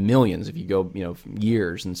the millions if you go,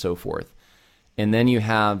 years and so forth, and then you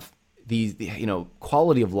have these,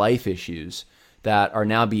 quality of life issues that are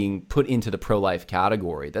now being put into the pro-life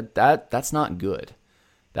category, that's not good.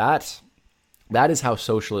 That is how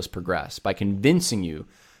socialists progress, by convincing you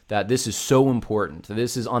that this is so important, that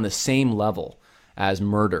this is on the same level as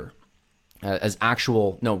murder, as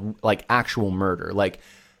actual murder, like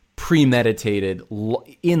premeditated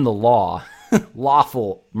in the law,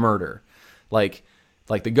 lawful murder, like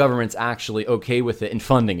the government's actually okay with it and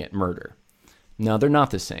funding it murder. No, they're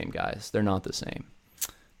not the same, guys. They're not the same.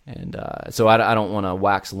 And so I don't want to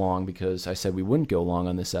wax long, because I said we wouldn't go long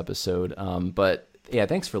on this episode. But yeah,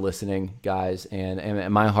 thanks for listening, guys.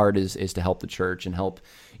 And my heart is to help the church and help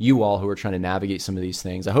you all who are trying to navigate some of these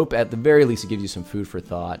things. I hope at the very least it gives you some food for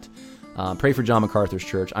thought. Pray for John MacArthur's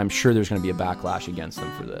church. I'm sure there's going to be a backlash against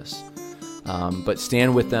them for this. But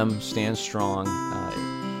stand with them, stand strong,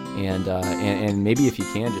 and maybe if you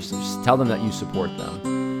can, just tell them that you support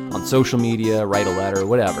them on social media, write a letter,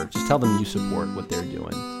 whatever. Just tell them you support what they're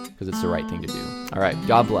doing, because it's the right thing to do. All right,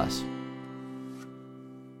 God bless.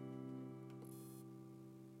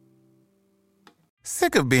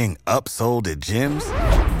 Sick of being upsold at gyms?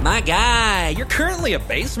 My guy, you're currently a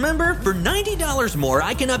base member? For $90 more,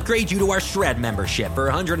 I can upgrade you to our Shred membership. For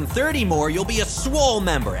 $130 more, you'll be a Swole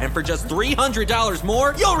member. And for just $300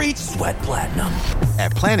 more, you'll reach Sweat Platinum.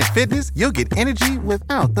 At Planet Fitness, you'll get energy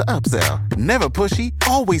without the upsell. Never pushy,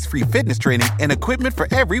 always free fitness training and equipment for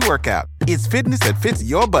every workout. It's fitness that fits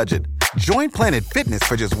your budget. Join Planet Fitness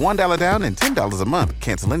for just $1 down and $10 a month.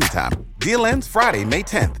 Cancel anytime. Deal ends Friday, May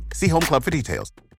 10th. See Home Club for details.